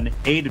one-to-one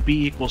A to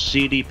B equals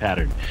CD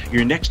pattern.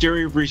 Your next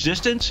area of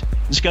resistance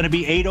is going to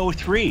be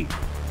 803.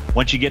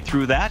 Once you get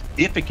through that,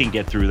 if it can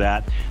get through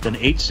that, then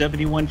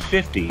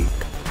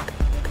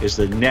 871.50 is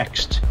the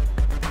next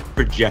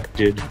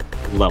projected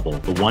level,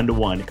 the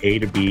one-to-one A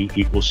to B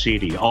equals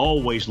CD.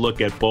 Always look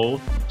at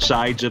both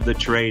sides of the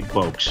trade,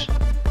 folks.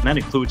 And that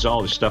includes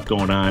all the stuff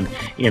going on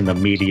in the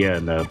media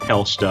and the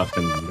health stuff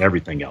and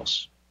everything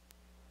else.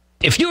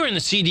 If you're in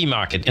the CD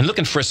market and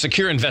looking for a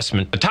secure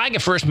investment, the Tiger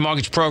First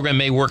Mortgage Program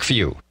may work for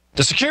you.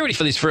 The security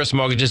for these first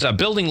mortgages are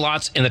building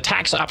lots in the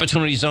tax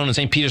opportunity zone in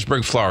St.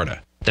 Petersburg,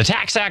 Florida. The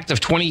Tax Act of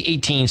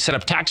 2018 set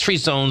up tax-free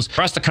zones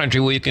across the country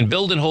where you can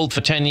build and hold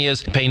for 10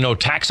 years and pay no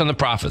tax on the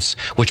profits,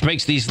 which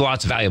makes these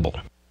lots valuable.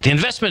 The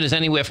investment is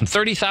anywhere from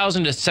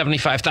 $30,000 to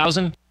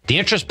 $75,000. The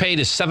interest paid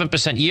is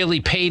 7%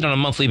 yearly, paid on a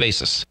monthly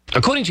basis.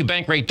 According to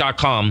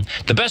Bankrate.com,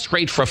 the best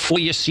rate for a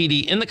 4-year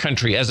CD in the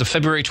country as of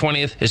February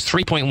 20th is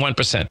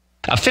 3.1%.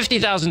 A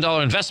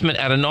 $50,000 investment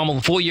at a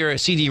normal 4-year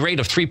CD rate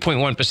of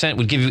 3.1%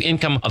 would give you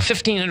income of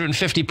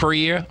 $1,550 per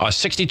year or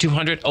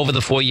 $6,200 over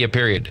the 4-year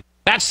period.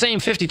 That same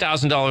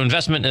 $50,000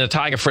 investment in the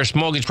Tiger First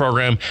Mortgage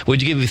Program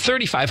would give you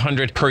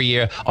 $3,500 per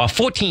year or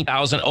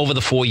 $14,000 over the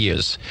 4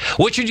 years.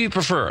 Which would you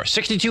prefer,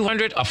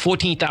 $6,200 or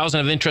 $14,000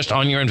 of interest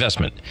on your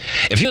investment?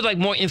 If you'd like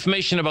more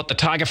information about the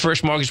Tiger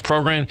First Mortgage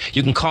Program,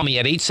 you can call me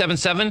at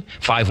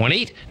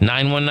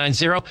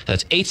 877-518-9190.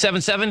 That's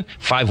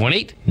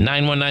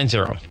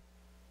 877-518-9190.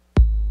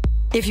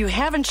 If you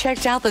haven't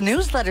checked out the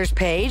newsletters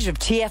page of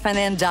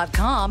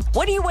TFNN.com,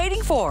 what are you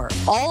waiting for?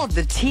 All of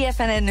the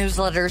TFNN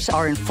newsletters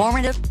are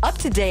informative,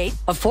 up-to-date,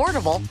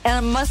 affordable,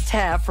 and a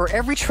must-have for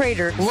every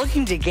trader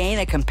looking to gain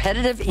a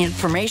competitive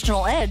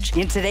informational edge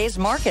in today's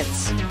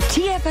markets.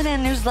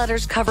 TFNN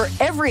newsletters cover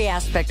every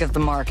aspect of the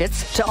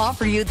markets to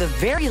offer you the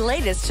very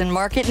latest in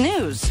market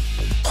news.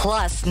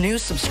 Plus, new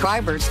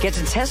subscribers get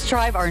to test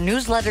drive our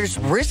newsletters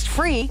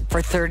risk-free for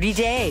 30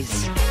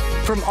 days.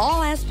 From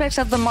all aspects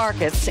of the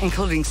markets,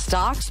 including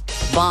stocks,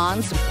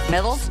 bonds,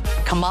 metals,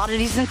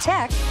 commodities, and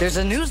tech, there's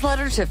a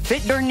newsletter to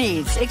fit your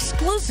needs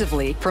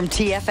exclusively from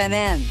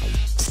TFNN.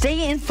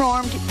 Stay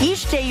informed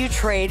each day you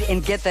trade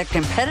and get that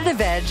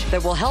competitive edge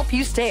that will help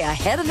you stay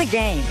ahead of the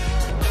game.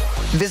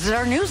 Visit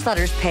our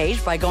newsletters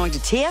page by going to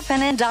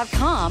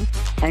TFNN.com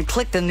and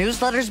click the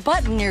newsletters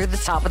button near the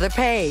top of the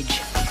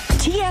page.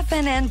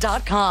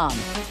 TFNN.com,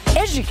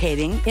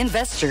 educating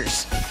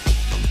investors.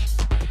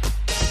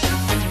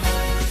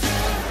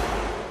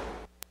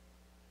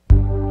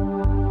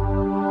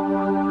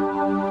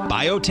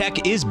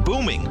 Biotech is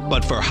booming,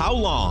 but for how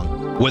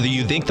long? Whether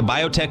you think the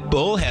biotech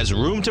bull has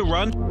room to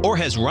run or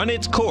has run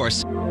its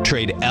course,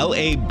 trade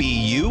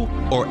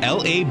LABU or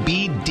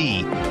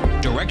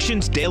LABD.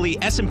 Direction's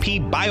daily S&P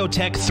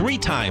Biotech 3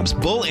 times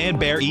bull and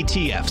bear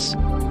ETFs.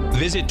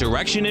 Visit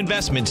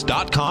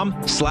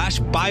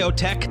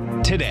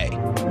directioninvestments.com/biotech today.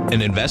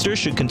 An investor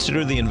should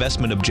consider the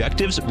investment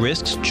objectives,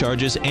 risks,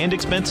 charges, and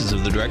expenses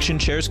of the Direction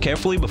shares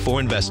carefully before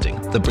investing.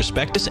 The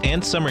prospectus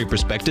and summary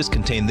prospectus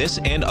contain this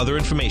and other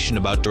information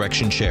about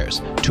Direction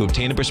shares. To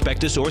obtain a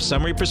prospectus or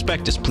summary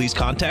prospectus, please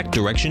contact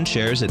Direction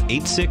shares at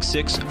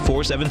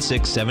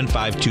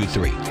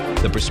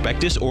 866-476-7523. The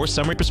prospectus or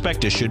summary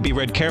prospectus should be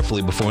read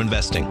carefully before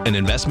investing. An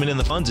investment in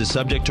the funds is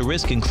subject to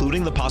risk,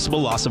 including the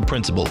possible loss of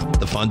principal.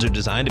 The funds are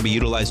designed to be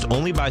utilized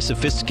only by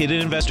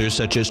sophisticated investors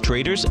such as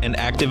traders and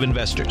active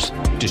investors.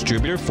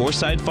 Distributor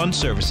Foreside Fund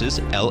Services,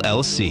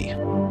 LLC.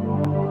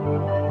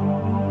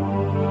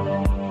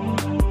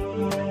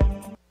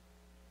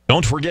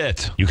 Don't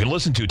forget, you can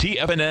listen to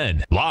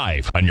TFNN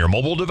live on your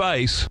mobile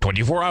device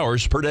 24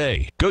 hours per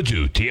day. Go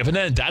to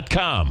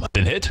TFNN.com,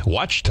 then hit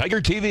Watch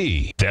Tiger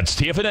TV. That's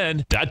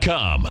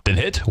TFNN.com, then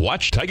hit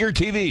Watch Tiger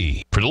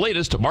TV for the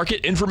latest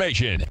market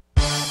information.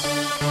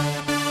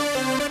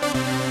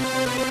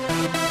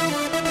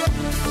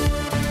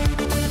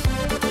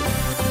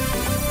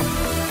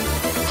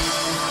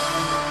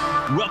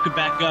 Welcome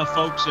back,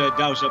 folks.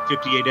 Dow's up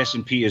 58,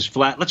 S&P is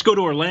flat. Let's go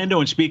to Orlando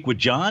and speak with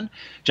John.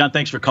 John,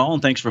 thanks for calling.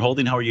 Thanks for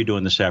holding. How are you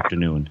doing this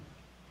afternoon?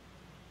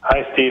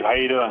 Hi, Steve. How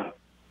you doing?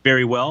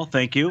 Very well,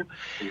 thank you.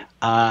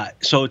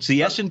 So it's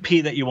the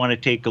S&P that you want to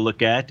take a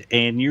look at,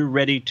 and you're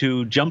ready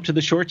to jump to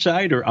the short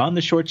side or on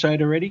the short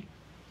side already?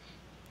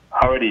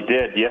 I already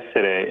did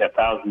yesterday.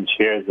 1,000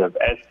 shares of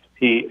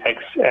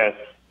SPXS.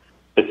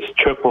 It's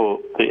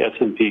triple the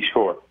S&P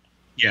short.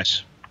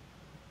 Yes.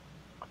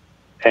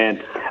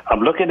 And I'm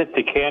looking at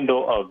the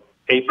candle of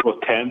April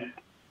 10th,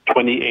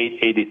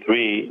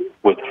 2883,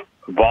 with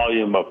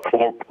volume of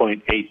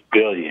 4.8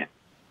 billion.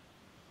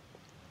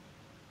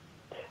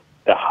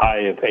 The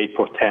high of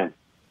April 10th.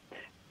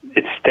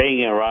 It's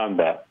staying around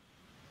that.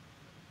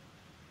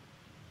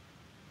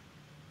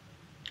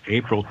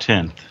 April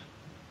 10th.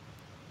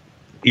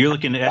 You're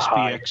looking at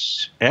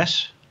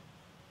SPXS?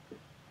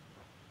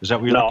 Is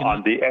that what you're looking at? No,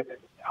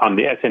 on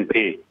the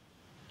S&P.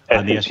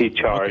 S&P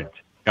chart.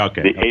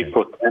 Okay. The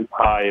April 10th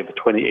high of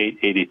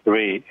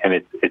 2883, and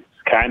it's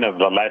kind of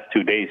the last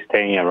 2 days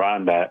staying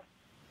around that.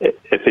 If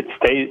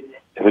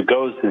it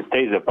goes and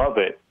stays above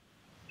it,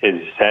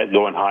 is that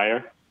going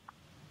higher?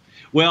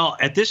 Well,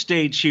 at this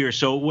stage here,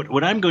 so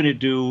what I'm going to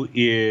do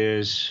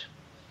is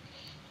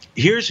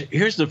here's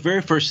the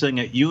very first thing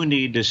that you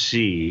need to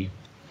see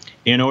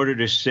in order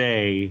to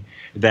say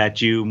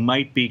that you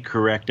might be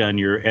correct on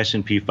your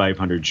S&P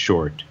 500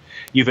 short.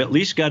 You've at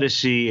least got to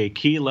see a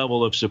key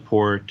level of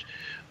support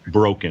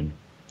broken.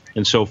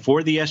 And so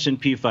for the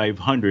S&P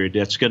 500,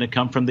 that's going to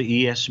come from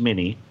the ES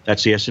Mini.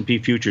 That's the S&P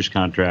futures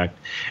contract.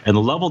 And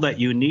the level that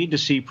you need to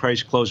see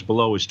price close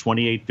below is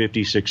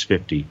 28.50,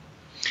 650.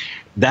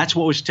 That's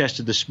what was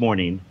tested this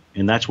morning,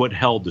 and that's what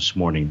held this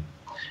morning.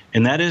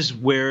 And that is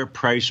where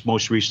price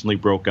most recently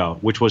broke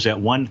out, which was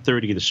at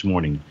 130 this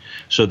morning.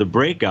 So the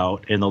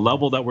breakout and the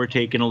level that we're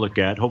taking a look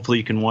at, hopefully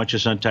you can watch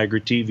us on Tiger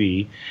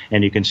TV,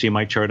 and you can see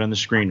my chart on the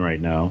screen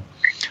right now.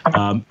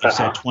 It's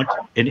at 20,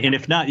 and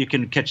if not, you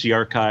can catch the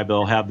archive.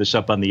 They'll have this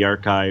up on the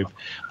archive,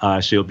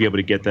 so you'll be able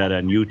to get that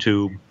on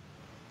YouTube,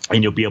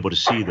 and you'll be able to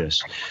see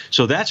this.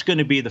 So that's going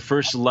to be the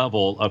first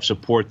level of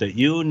support that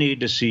you need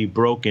to see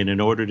broken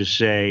in order to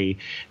say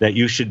that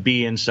you should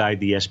be inside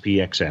the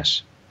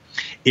SPXS.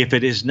 If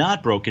it is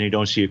not broken, you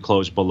don't see a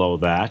close below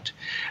that,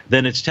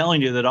 then it's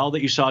telling you that all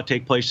that you saw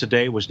take place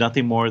today was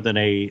nothing more than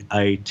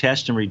a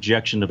test and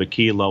rejection of a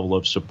key level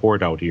of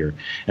support out here.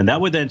 And that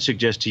would then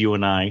suggest to you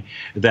and I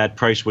that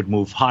price would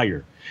move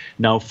higher.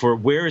 Now, for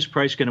where is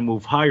price going to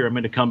move higher, I'm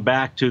going to come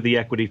back to the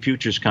equity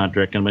futures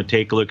contract, and I'm going to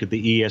take a look at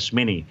the ES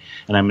Mini,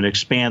 and I'm going to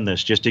expand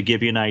this just to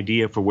give you an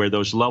idea for where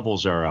those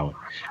levels are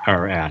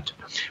at.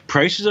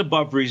 Price is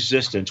above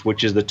resistance,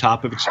 which is the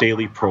top of its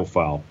daily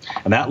profile,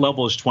 and that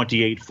level is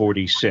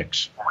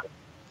 28.46.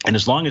 And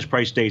as long as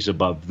price stays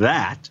above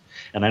that,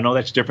 and I know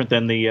that's different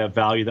than the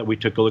value that we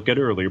took a look at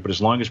earlier, but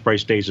as long as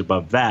price stays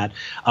above that,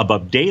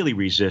 above daily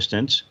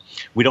resistance,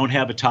 we don't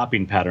have a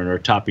topping pattern or a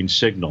topping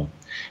signal.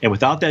 And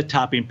without that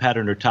topping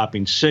pattern or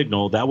topping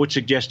signal, that would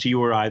suggest to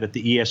you or I that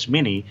the ES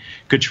Mini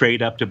could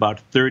trade up to about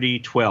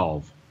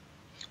 30.12.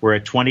 We're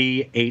at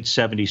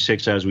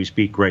 28.76 as we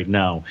speak right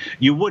now.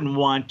 You wouldn't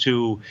want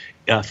to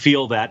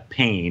feel that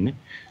pain.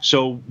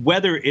 So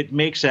whether it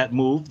makes that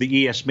move,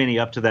 the ES Mini,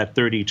 up to that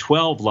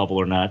 30.12 level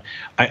or not,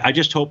 I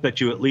just hope that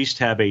you at least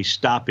have a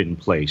stop in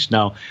place.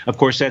 Now, of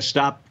course, that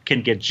stop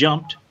can get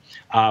jumped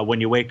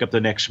when you wake up the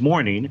next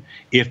morning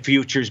if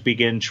futures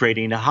begin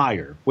trading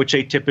higher, which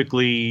they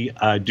typically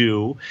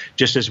do.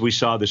 Just as we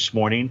saw this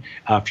morning,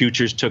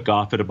 futures took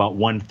off at about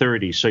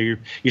 1:30. So you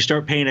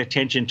start paying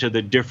attention to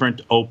the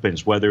different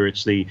opens, whether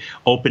it's the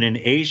open in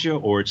Asia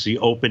or it's the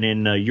open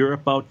in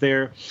Europe out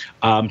there,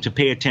 to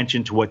pay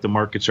attention to what the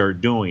markets are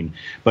doing.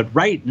 But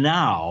right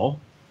now,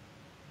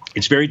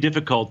 it's very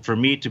difficult for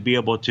me to be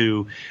able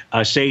to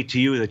say to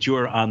you that you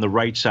are on the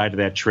right side of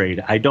that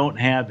trade. I don't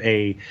have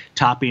a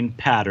topping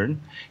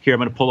pattern. Here, I'm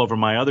going to pull over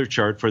my other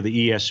chart for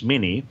the ES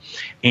Mini.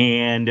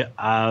 And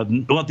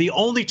well, the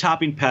only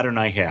topping pattern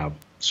I have,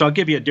 so I'll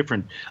give you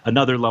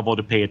another level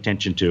to pay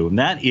attention to, and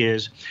that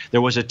is there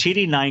was a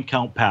TD9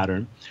 count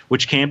pattern,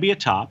 which can be a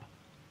top,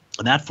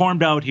 and that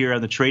formed out here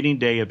on the trading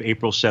day of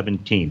April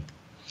 17th.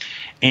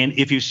 And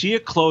if you see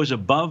it close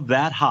above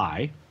that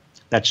high,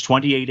 that's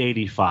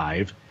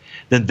 28.85,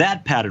 then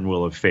that pattern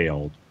will have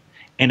failed.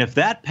 And if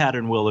that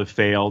pattern will have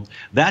failed,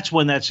 that's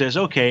when that says,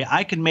 okay,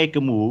 I can make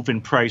a move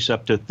and price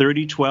up to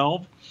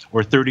 30.12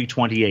 or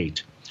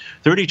 30.28.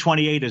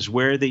 30.28 is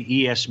where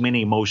the ES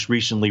Mini most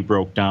recently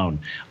broke down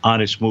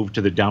on its move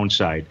to the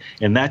downside.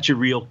 And that's your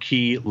real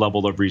key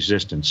level of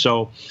resistance.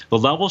 So the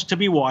levels to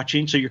be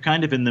watching, so you're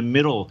kind of in the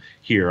middle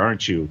here,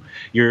 aren't you?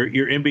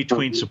 You're in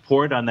between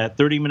support on that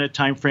 30-minute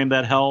time frame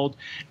that held,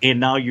 and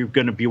now you're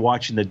going to be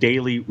watching the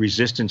daily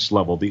resistance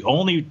level. The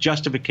only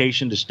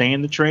justification to stay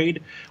in the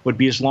trade would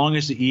be as long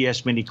as the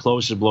ES Mini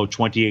closes below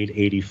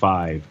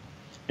 28.85,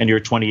 and you're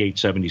at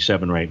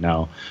 28.77 right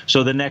now.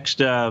 So the next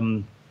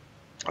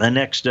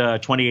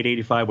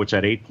 28.85, what's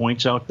that, 8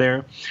 points out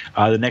there?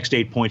 The next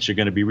 8 points are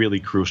going to be really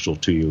crucial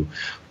to you.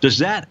 Does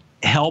that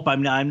help? I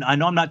know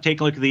I'm not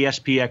taking a look at the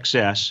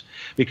SPXS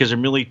because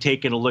I'm really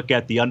taking a look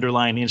at the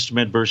underlying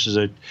instrument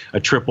versus a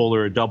triple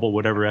or a double,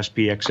 whatever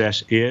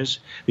SPXS is,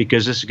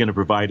 because this is going to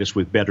provide us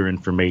with better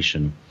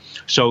information.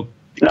 So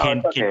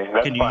can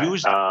you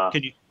use? Can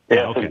you?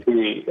 Yeah, okay.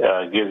 S&P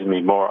gives me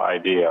more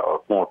idea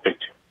or more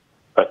picture,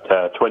 but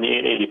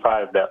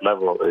 28.85, that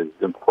level is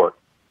important.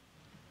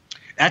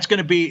 That's going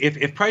to be,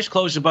 if price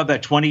closes above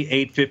that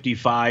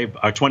 28.55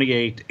 or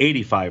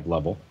 28.85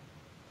 level,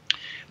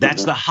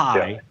 that's the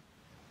high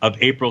of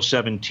April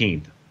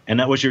 17th. And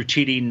that was your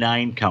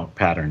TD9 count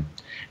pattern.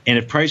 And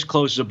if price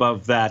closes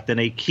above that, then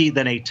a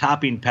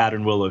topping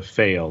pattern will have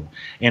failed.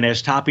 And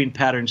as topping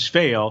patterns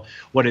fail,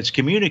 what it's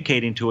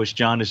communicating to us,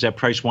 John, is that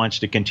price wants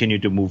to continue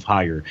to move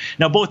higher.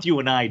 Now, both you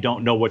and I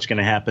don't know what's going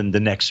to happen the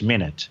next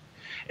minute.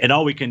 And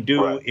all we can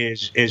do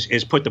is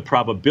put the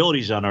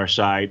probabilities on our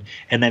side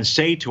and then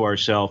say to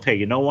ourselves, hey,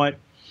 you know what?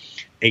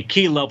 A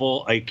key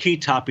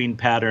topping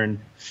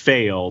pattern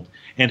failed.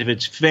 And if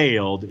it's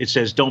failed, it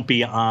says don't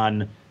be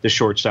on the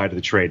short side of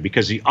the trade,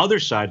 because the other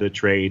side of the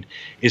trade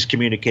is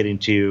communicating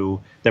to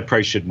you that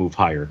price should move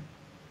higher.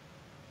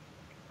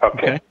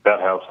 Okay. That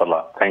helps a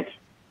lot. Thank you.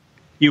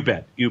 You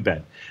bet. You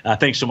bet.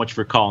 Thanks so much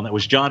for calling. That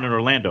was John in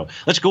Orlando.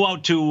 Let's go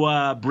out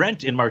to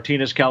Brent in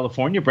Martinez,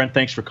 California. Brent,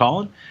 thanks for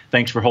calling.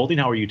 Thanks for holding.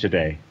 How are you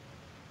today?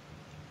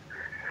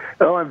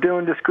 Oh, I'm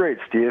doing just great,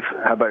 Steve.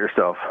 How about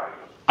yourself?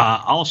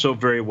 Also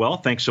very well.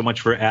 Thanks so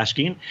much for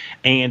asking.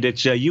 And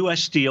it's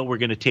U.S. Steel we're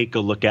going to take a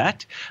look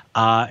at.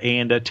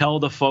 And tell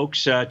the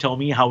folks, tell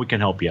me how we can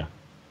help you.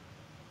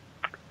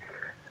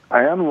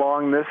 I am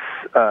long this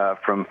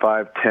from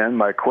 510.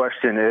 My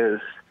question is,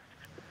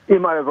 you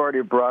might have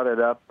already brought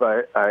it up.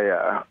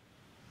 I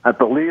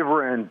believe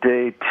we're in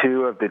day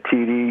 2 of the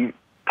TD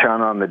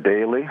count on the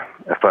daily,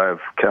 if I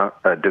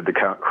did the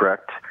count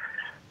correct.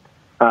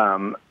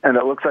 And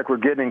it looks like we're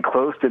getting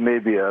close to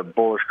maybe a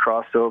bullish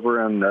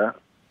crossover in the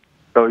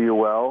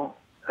OUL.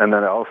 And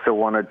then I also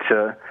wanted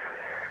to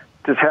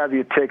just have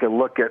you take a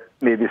look at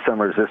maybe some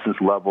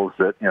resistance levels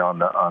that,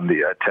 on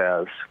the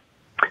TAS,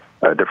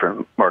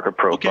 different market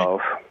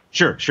profiles. Okay.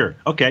 Sure.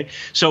 Okay,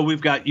 so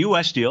we've got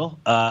U.S. Steel.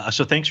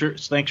 So thanks for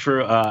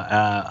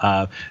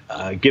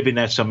giving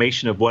that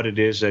summation of what it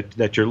is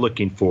that you're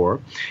looking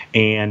for.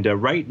 And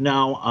right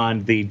now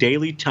on the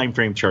daily time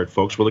frame chart,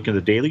 folks, we're looking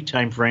at the daily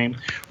time frame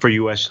for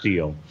U.S.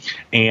 Steel.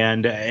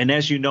 And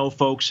as you know,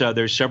 folks,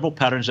 there's several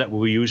patterns that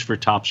we use for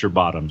tops or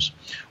bottoms.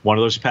 One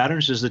of those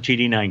patterns is the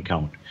TD9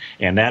 count.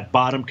 And that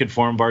bottom can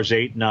form bars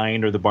 8,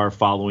 9, or the bar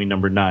following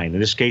number 9. In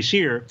this case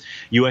here,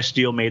 U.S.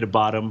 Steel made a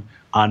bottom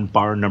on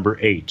bar number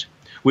 8.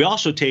 We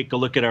also take a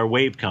look at our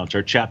wave counts,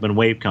 our Chapman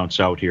wave counts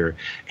out here.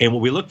 And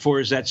what we look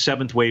for is that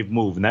 7th wave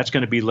move, and that's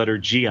going to be letter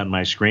G on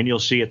my screen. You'll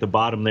see at the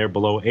bottom there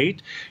below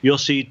 8, you'll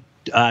see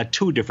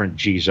two different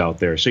G's out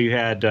there. So you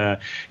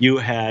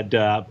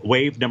had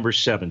wave number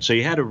 7. So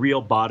you had a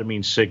real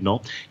bottoming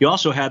signal. You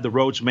also had the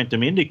Rhodes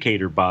Momentum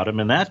Indicator bottom,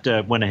 and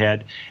that went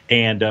ahead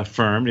and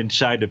firmed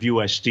inside of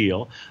U.S.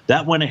 Steel.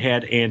 That went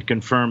ahead and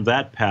confirmed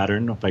that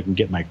pattern. If I can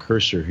get my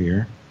cursor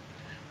here.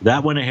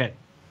 That went ahead.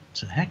 What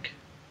the heck?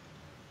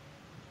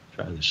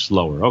 Try this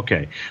slower.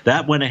 Okay.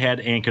 That went ahead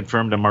and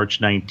confirmed on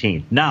March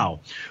 19th. Now,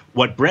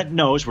 what Brent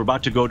knows, we're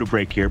about to go to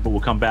break here, but we'll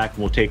come back and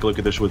we'll take a look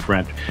at this with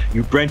Brent.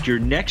 Brent, your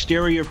next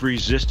area of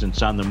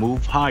resistance on the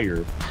move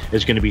higher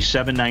is going to be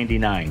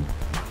 799.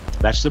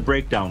 That's the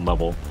breakdown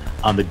level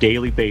on the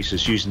daily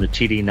basis using the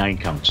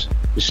TD9 counts.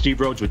 This is Steve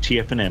Rhodes with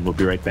TFNN. We'll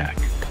be right back.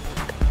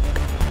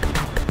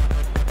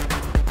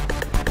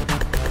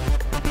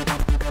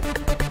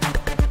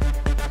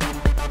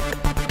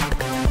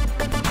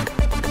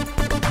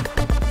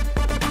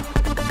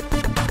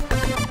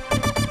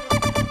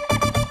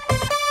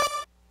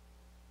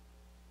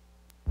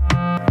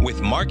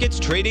 Markets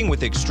trading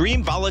with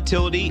extreme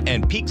volatility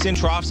and peaks and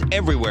troughs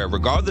everywhere,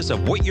 regardless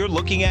of what you're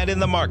looking at in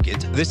the market.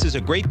 This is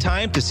a great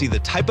time to see the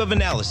type of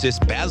analysis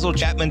Basil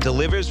Chapman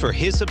delivers for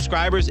his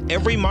subscribers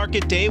every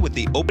market day with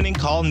the Opening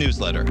Call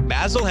newsletter.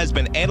 Basil has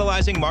been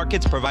analyzing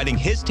markets, providing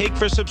his take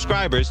for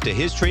subscribers to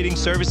his trading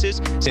services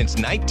since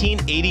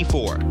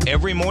 1984.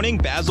 Every morning,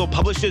 Basil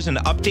publishes an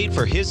update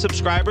for his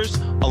subscribers,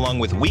 along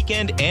with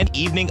weekend and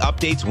evening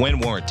updates when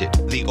warranted.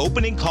 The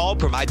Opening Call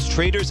provides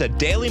traders a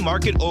daily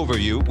market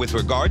overview with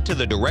regard to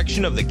the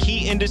direction of the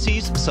key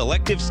indices,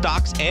 selective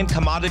stocks, and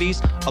commodities,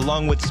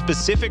 along with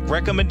specific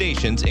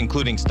recommendations,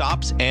 including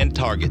stops and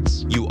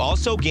targets. You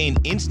also gain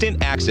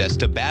instant access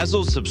to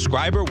Basil's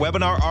subscriber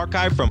webinar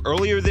archive from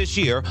earlier this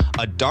year,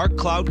 a dark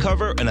cloud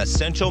cover, and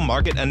essential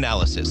market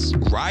analysis.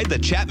 Ride the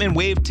Chapman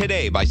wave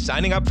today by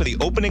signing up for the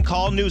Opening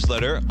Call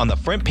newsletter on the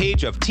front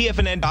page of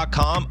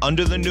TFNN.com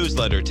under the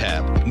newsletter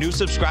tab. New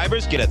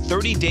subscribers get a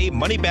 30-day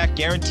money-back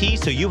guarantee,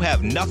 so you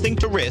have nothing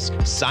to risk.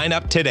 Sign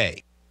up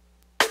today.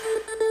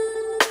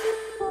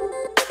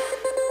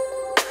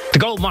 The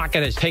gold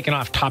market has taken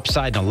off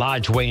topside in a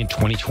large way in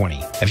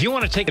 2020. If you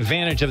want to take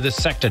advantage of this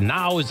sector,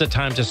 now is the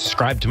time to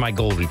subscribe to my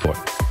gold report.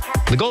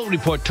 The gold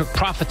report took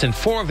profits in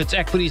 4 of its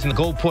equities in the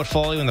gold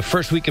portfolio in the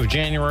first week of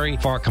January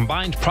for a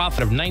combined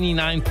profit of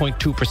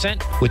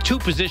 99.2%, with 2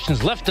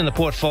 positions left in the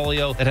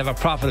portfolio that have a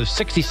profit of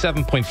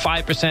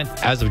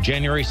 67.5% as of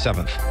January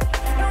 7th.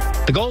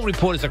 The gold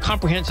report is a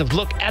comprehensive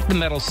look at the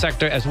metals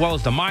sector as well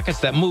as the markets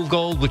that move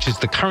gold, which is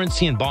the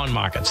currency and bond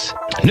markets.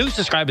 New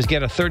subscribers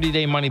get a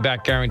 30-day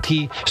money-back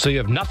guarantee, so you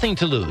have nothing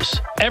to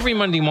lose. Every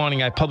Monday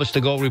morning, I publish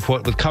the gold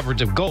report with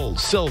coverage of gold,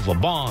 silver,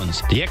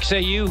 bonds, the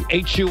XAU,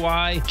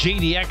 HUI,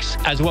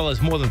 JDX, as well as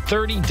more than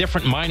 30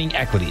 different mining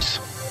equities.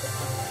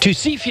 To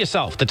see for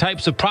yourself the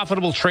types of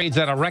profitable trades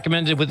that are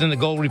recommended within the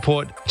gold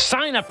report,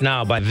 sign up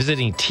now by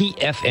visiting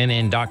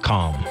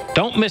TFNN.com.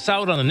 Don't miss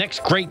out on the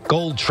next great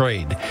gold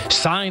trade.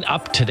 Sign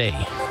up today.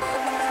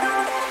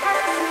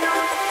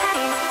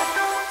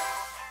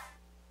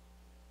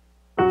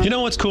 You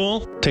know what's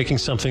cool? Taking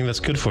something that's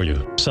good for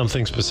you.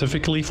 Something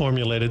specifically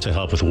formulated to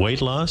help with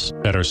weight loss,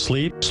 better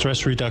sleep,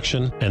 stress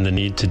reduction, and the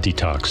need to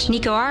detox.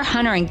 Nico, our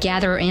hunter and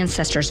gatherer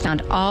ancestors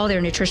found all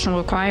their nutritional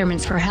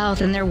requirements for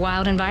health in their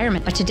wild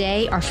environment. But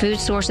today, our food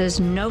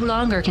sources no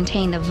longer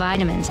contain the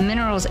vitamins,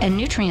 minerals, and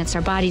nutrients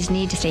our bodies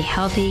need to stay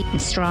healthy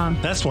and strong.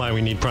 That's why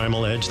we need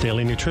Primal Edge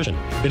Daily Nutrition.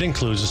 It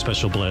includes a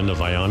special blend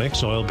of ionic,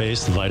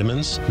 soil-based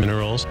vitamins,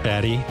 minerals,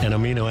 fatty, and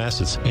amino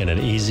acids in an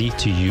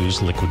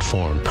easy-to-use liquid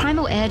form.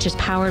 Primal Edge is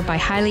powered by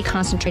highly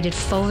concentrated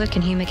fulvic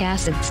and humic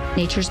acids,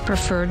 nature's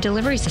preferred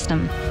delivery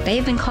system. They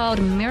have been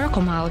called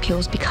miracle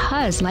molecules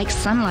because, like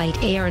sunlight,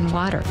 air, and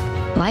water,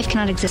 life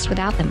cannot exist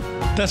without them.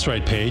 That's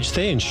right, Paige.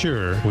 They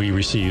ensure we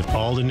receive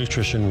all the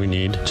nutrition we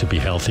need to be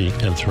healthy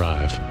and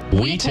thrive.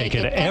 We take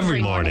it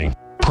every morning.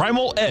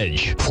 Primal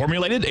Edge,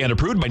 formulated and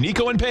approved by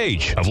Nico and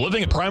Paige of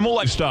Living a Primal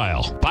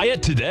Lifestyle. Buy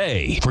it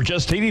today for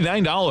just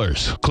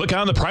 $89. Click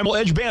on the Primal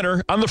Edge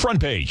banner on the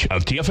front page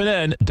of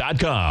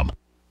TFNN.com.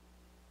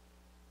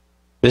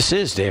 This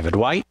is David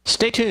White.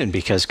 Stay tuned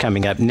because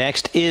coming up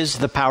next is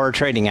the Power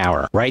Trading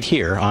Hour right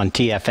here on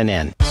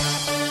TFNN.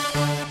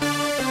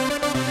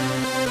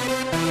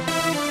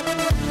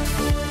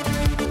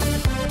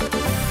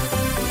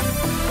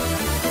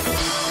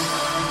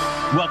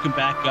 Welcome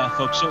back,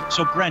 folks.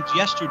 So Brent,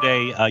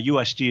 yesterday,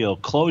 U.S. Steel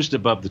closed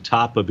above the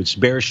top of its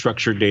bear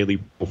structure daily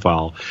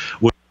profile,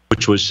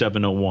 which was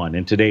 701,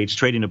 and today it's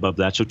trading above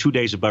that. So 2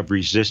 days above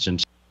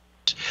resistance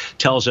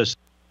tells us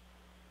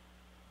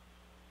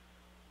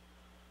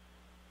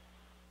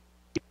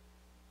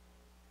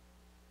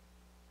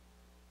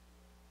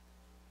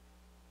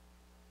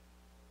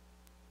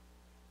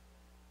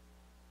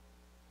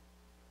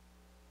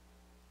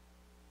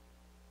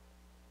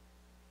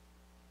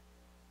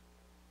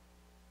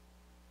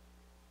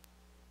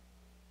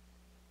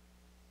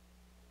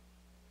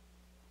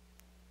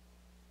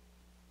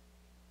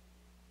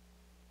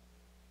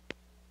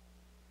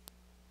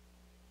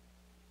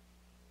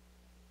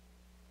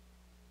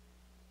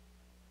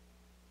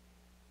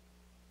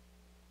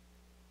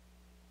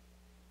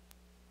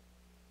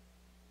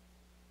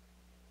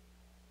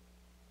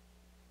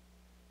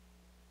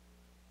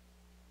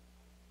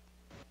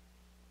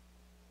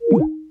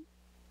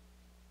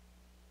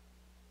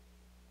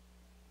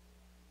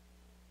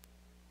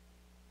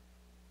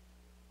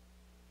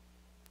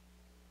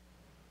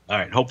All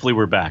right. Hopefully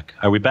we're back.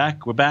 Are we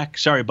back? We're back.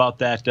 Sorry about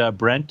that,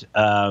 Brent.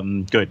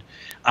 Good.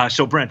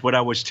 So, Brent, what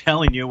I was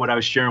telling you, what I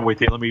was sharing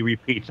with you, let me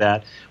repeat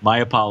that. My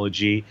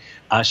apology.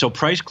 So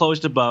price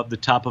closed above the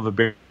top of a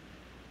bear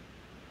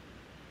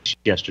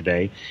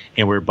yesterday,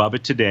 and we're above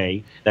it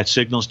today. That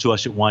signals to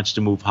us it wants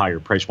to move higher.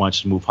 Price wants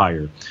to move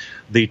higher.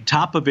 The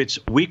top of its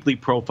weekly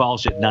profile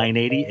is at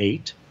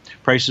 988.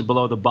 Price is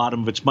below the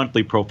bottom of its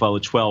monthly profile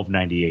at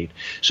 1298.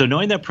 So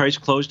knowing that price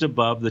closed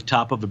above the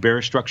top of a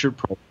bearish structured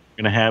profile,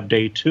 we're going to have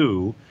day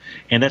 2,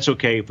 and that's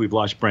okay if we've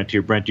lost Brent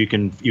here. Brent, you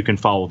can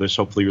follow this.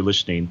 Hopefully you're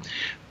listening.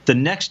 The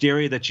next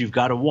area that you've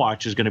got to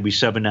watch is going to be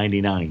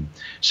 799.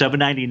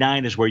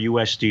 799 is where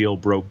U.S. Steel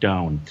broke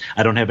down.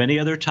 I don't have any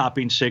other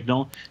topping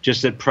signal,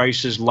 just that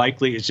price is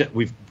likely.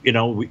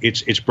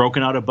 It's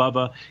broken out above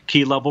a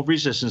key level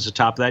resistance, the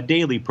top of that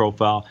daily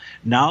profile.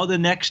 Now the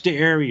next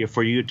area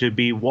for you to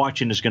be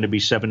watching is going to be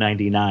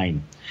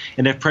 799.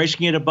 And if price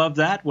can get above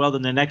that, well,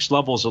 then the next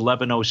level is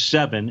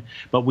 1107.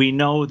 But we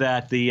know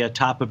that the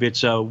top of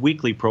its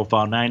weekly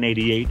profile,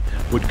 988,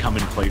 would come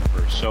in play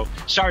first. So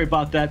sorry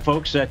about that,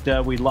 folks,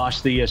 that we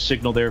lost the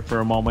signal there for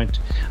a moment.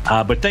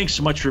 But thanks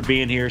so much for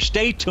being here.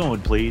 Stay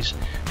tuned, please.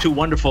 2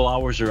 wonderful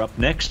hours are up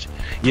next.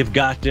 You've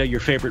got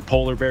your favorite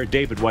polar bear,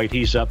 David White.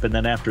 He's up. And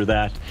then after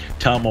that,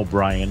 Tom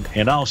O'Brien.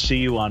 And I'll see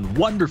you on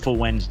wonderful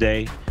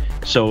Wednesday.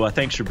 So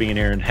thanks for being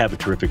here and have a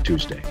terrific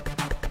Tuesday.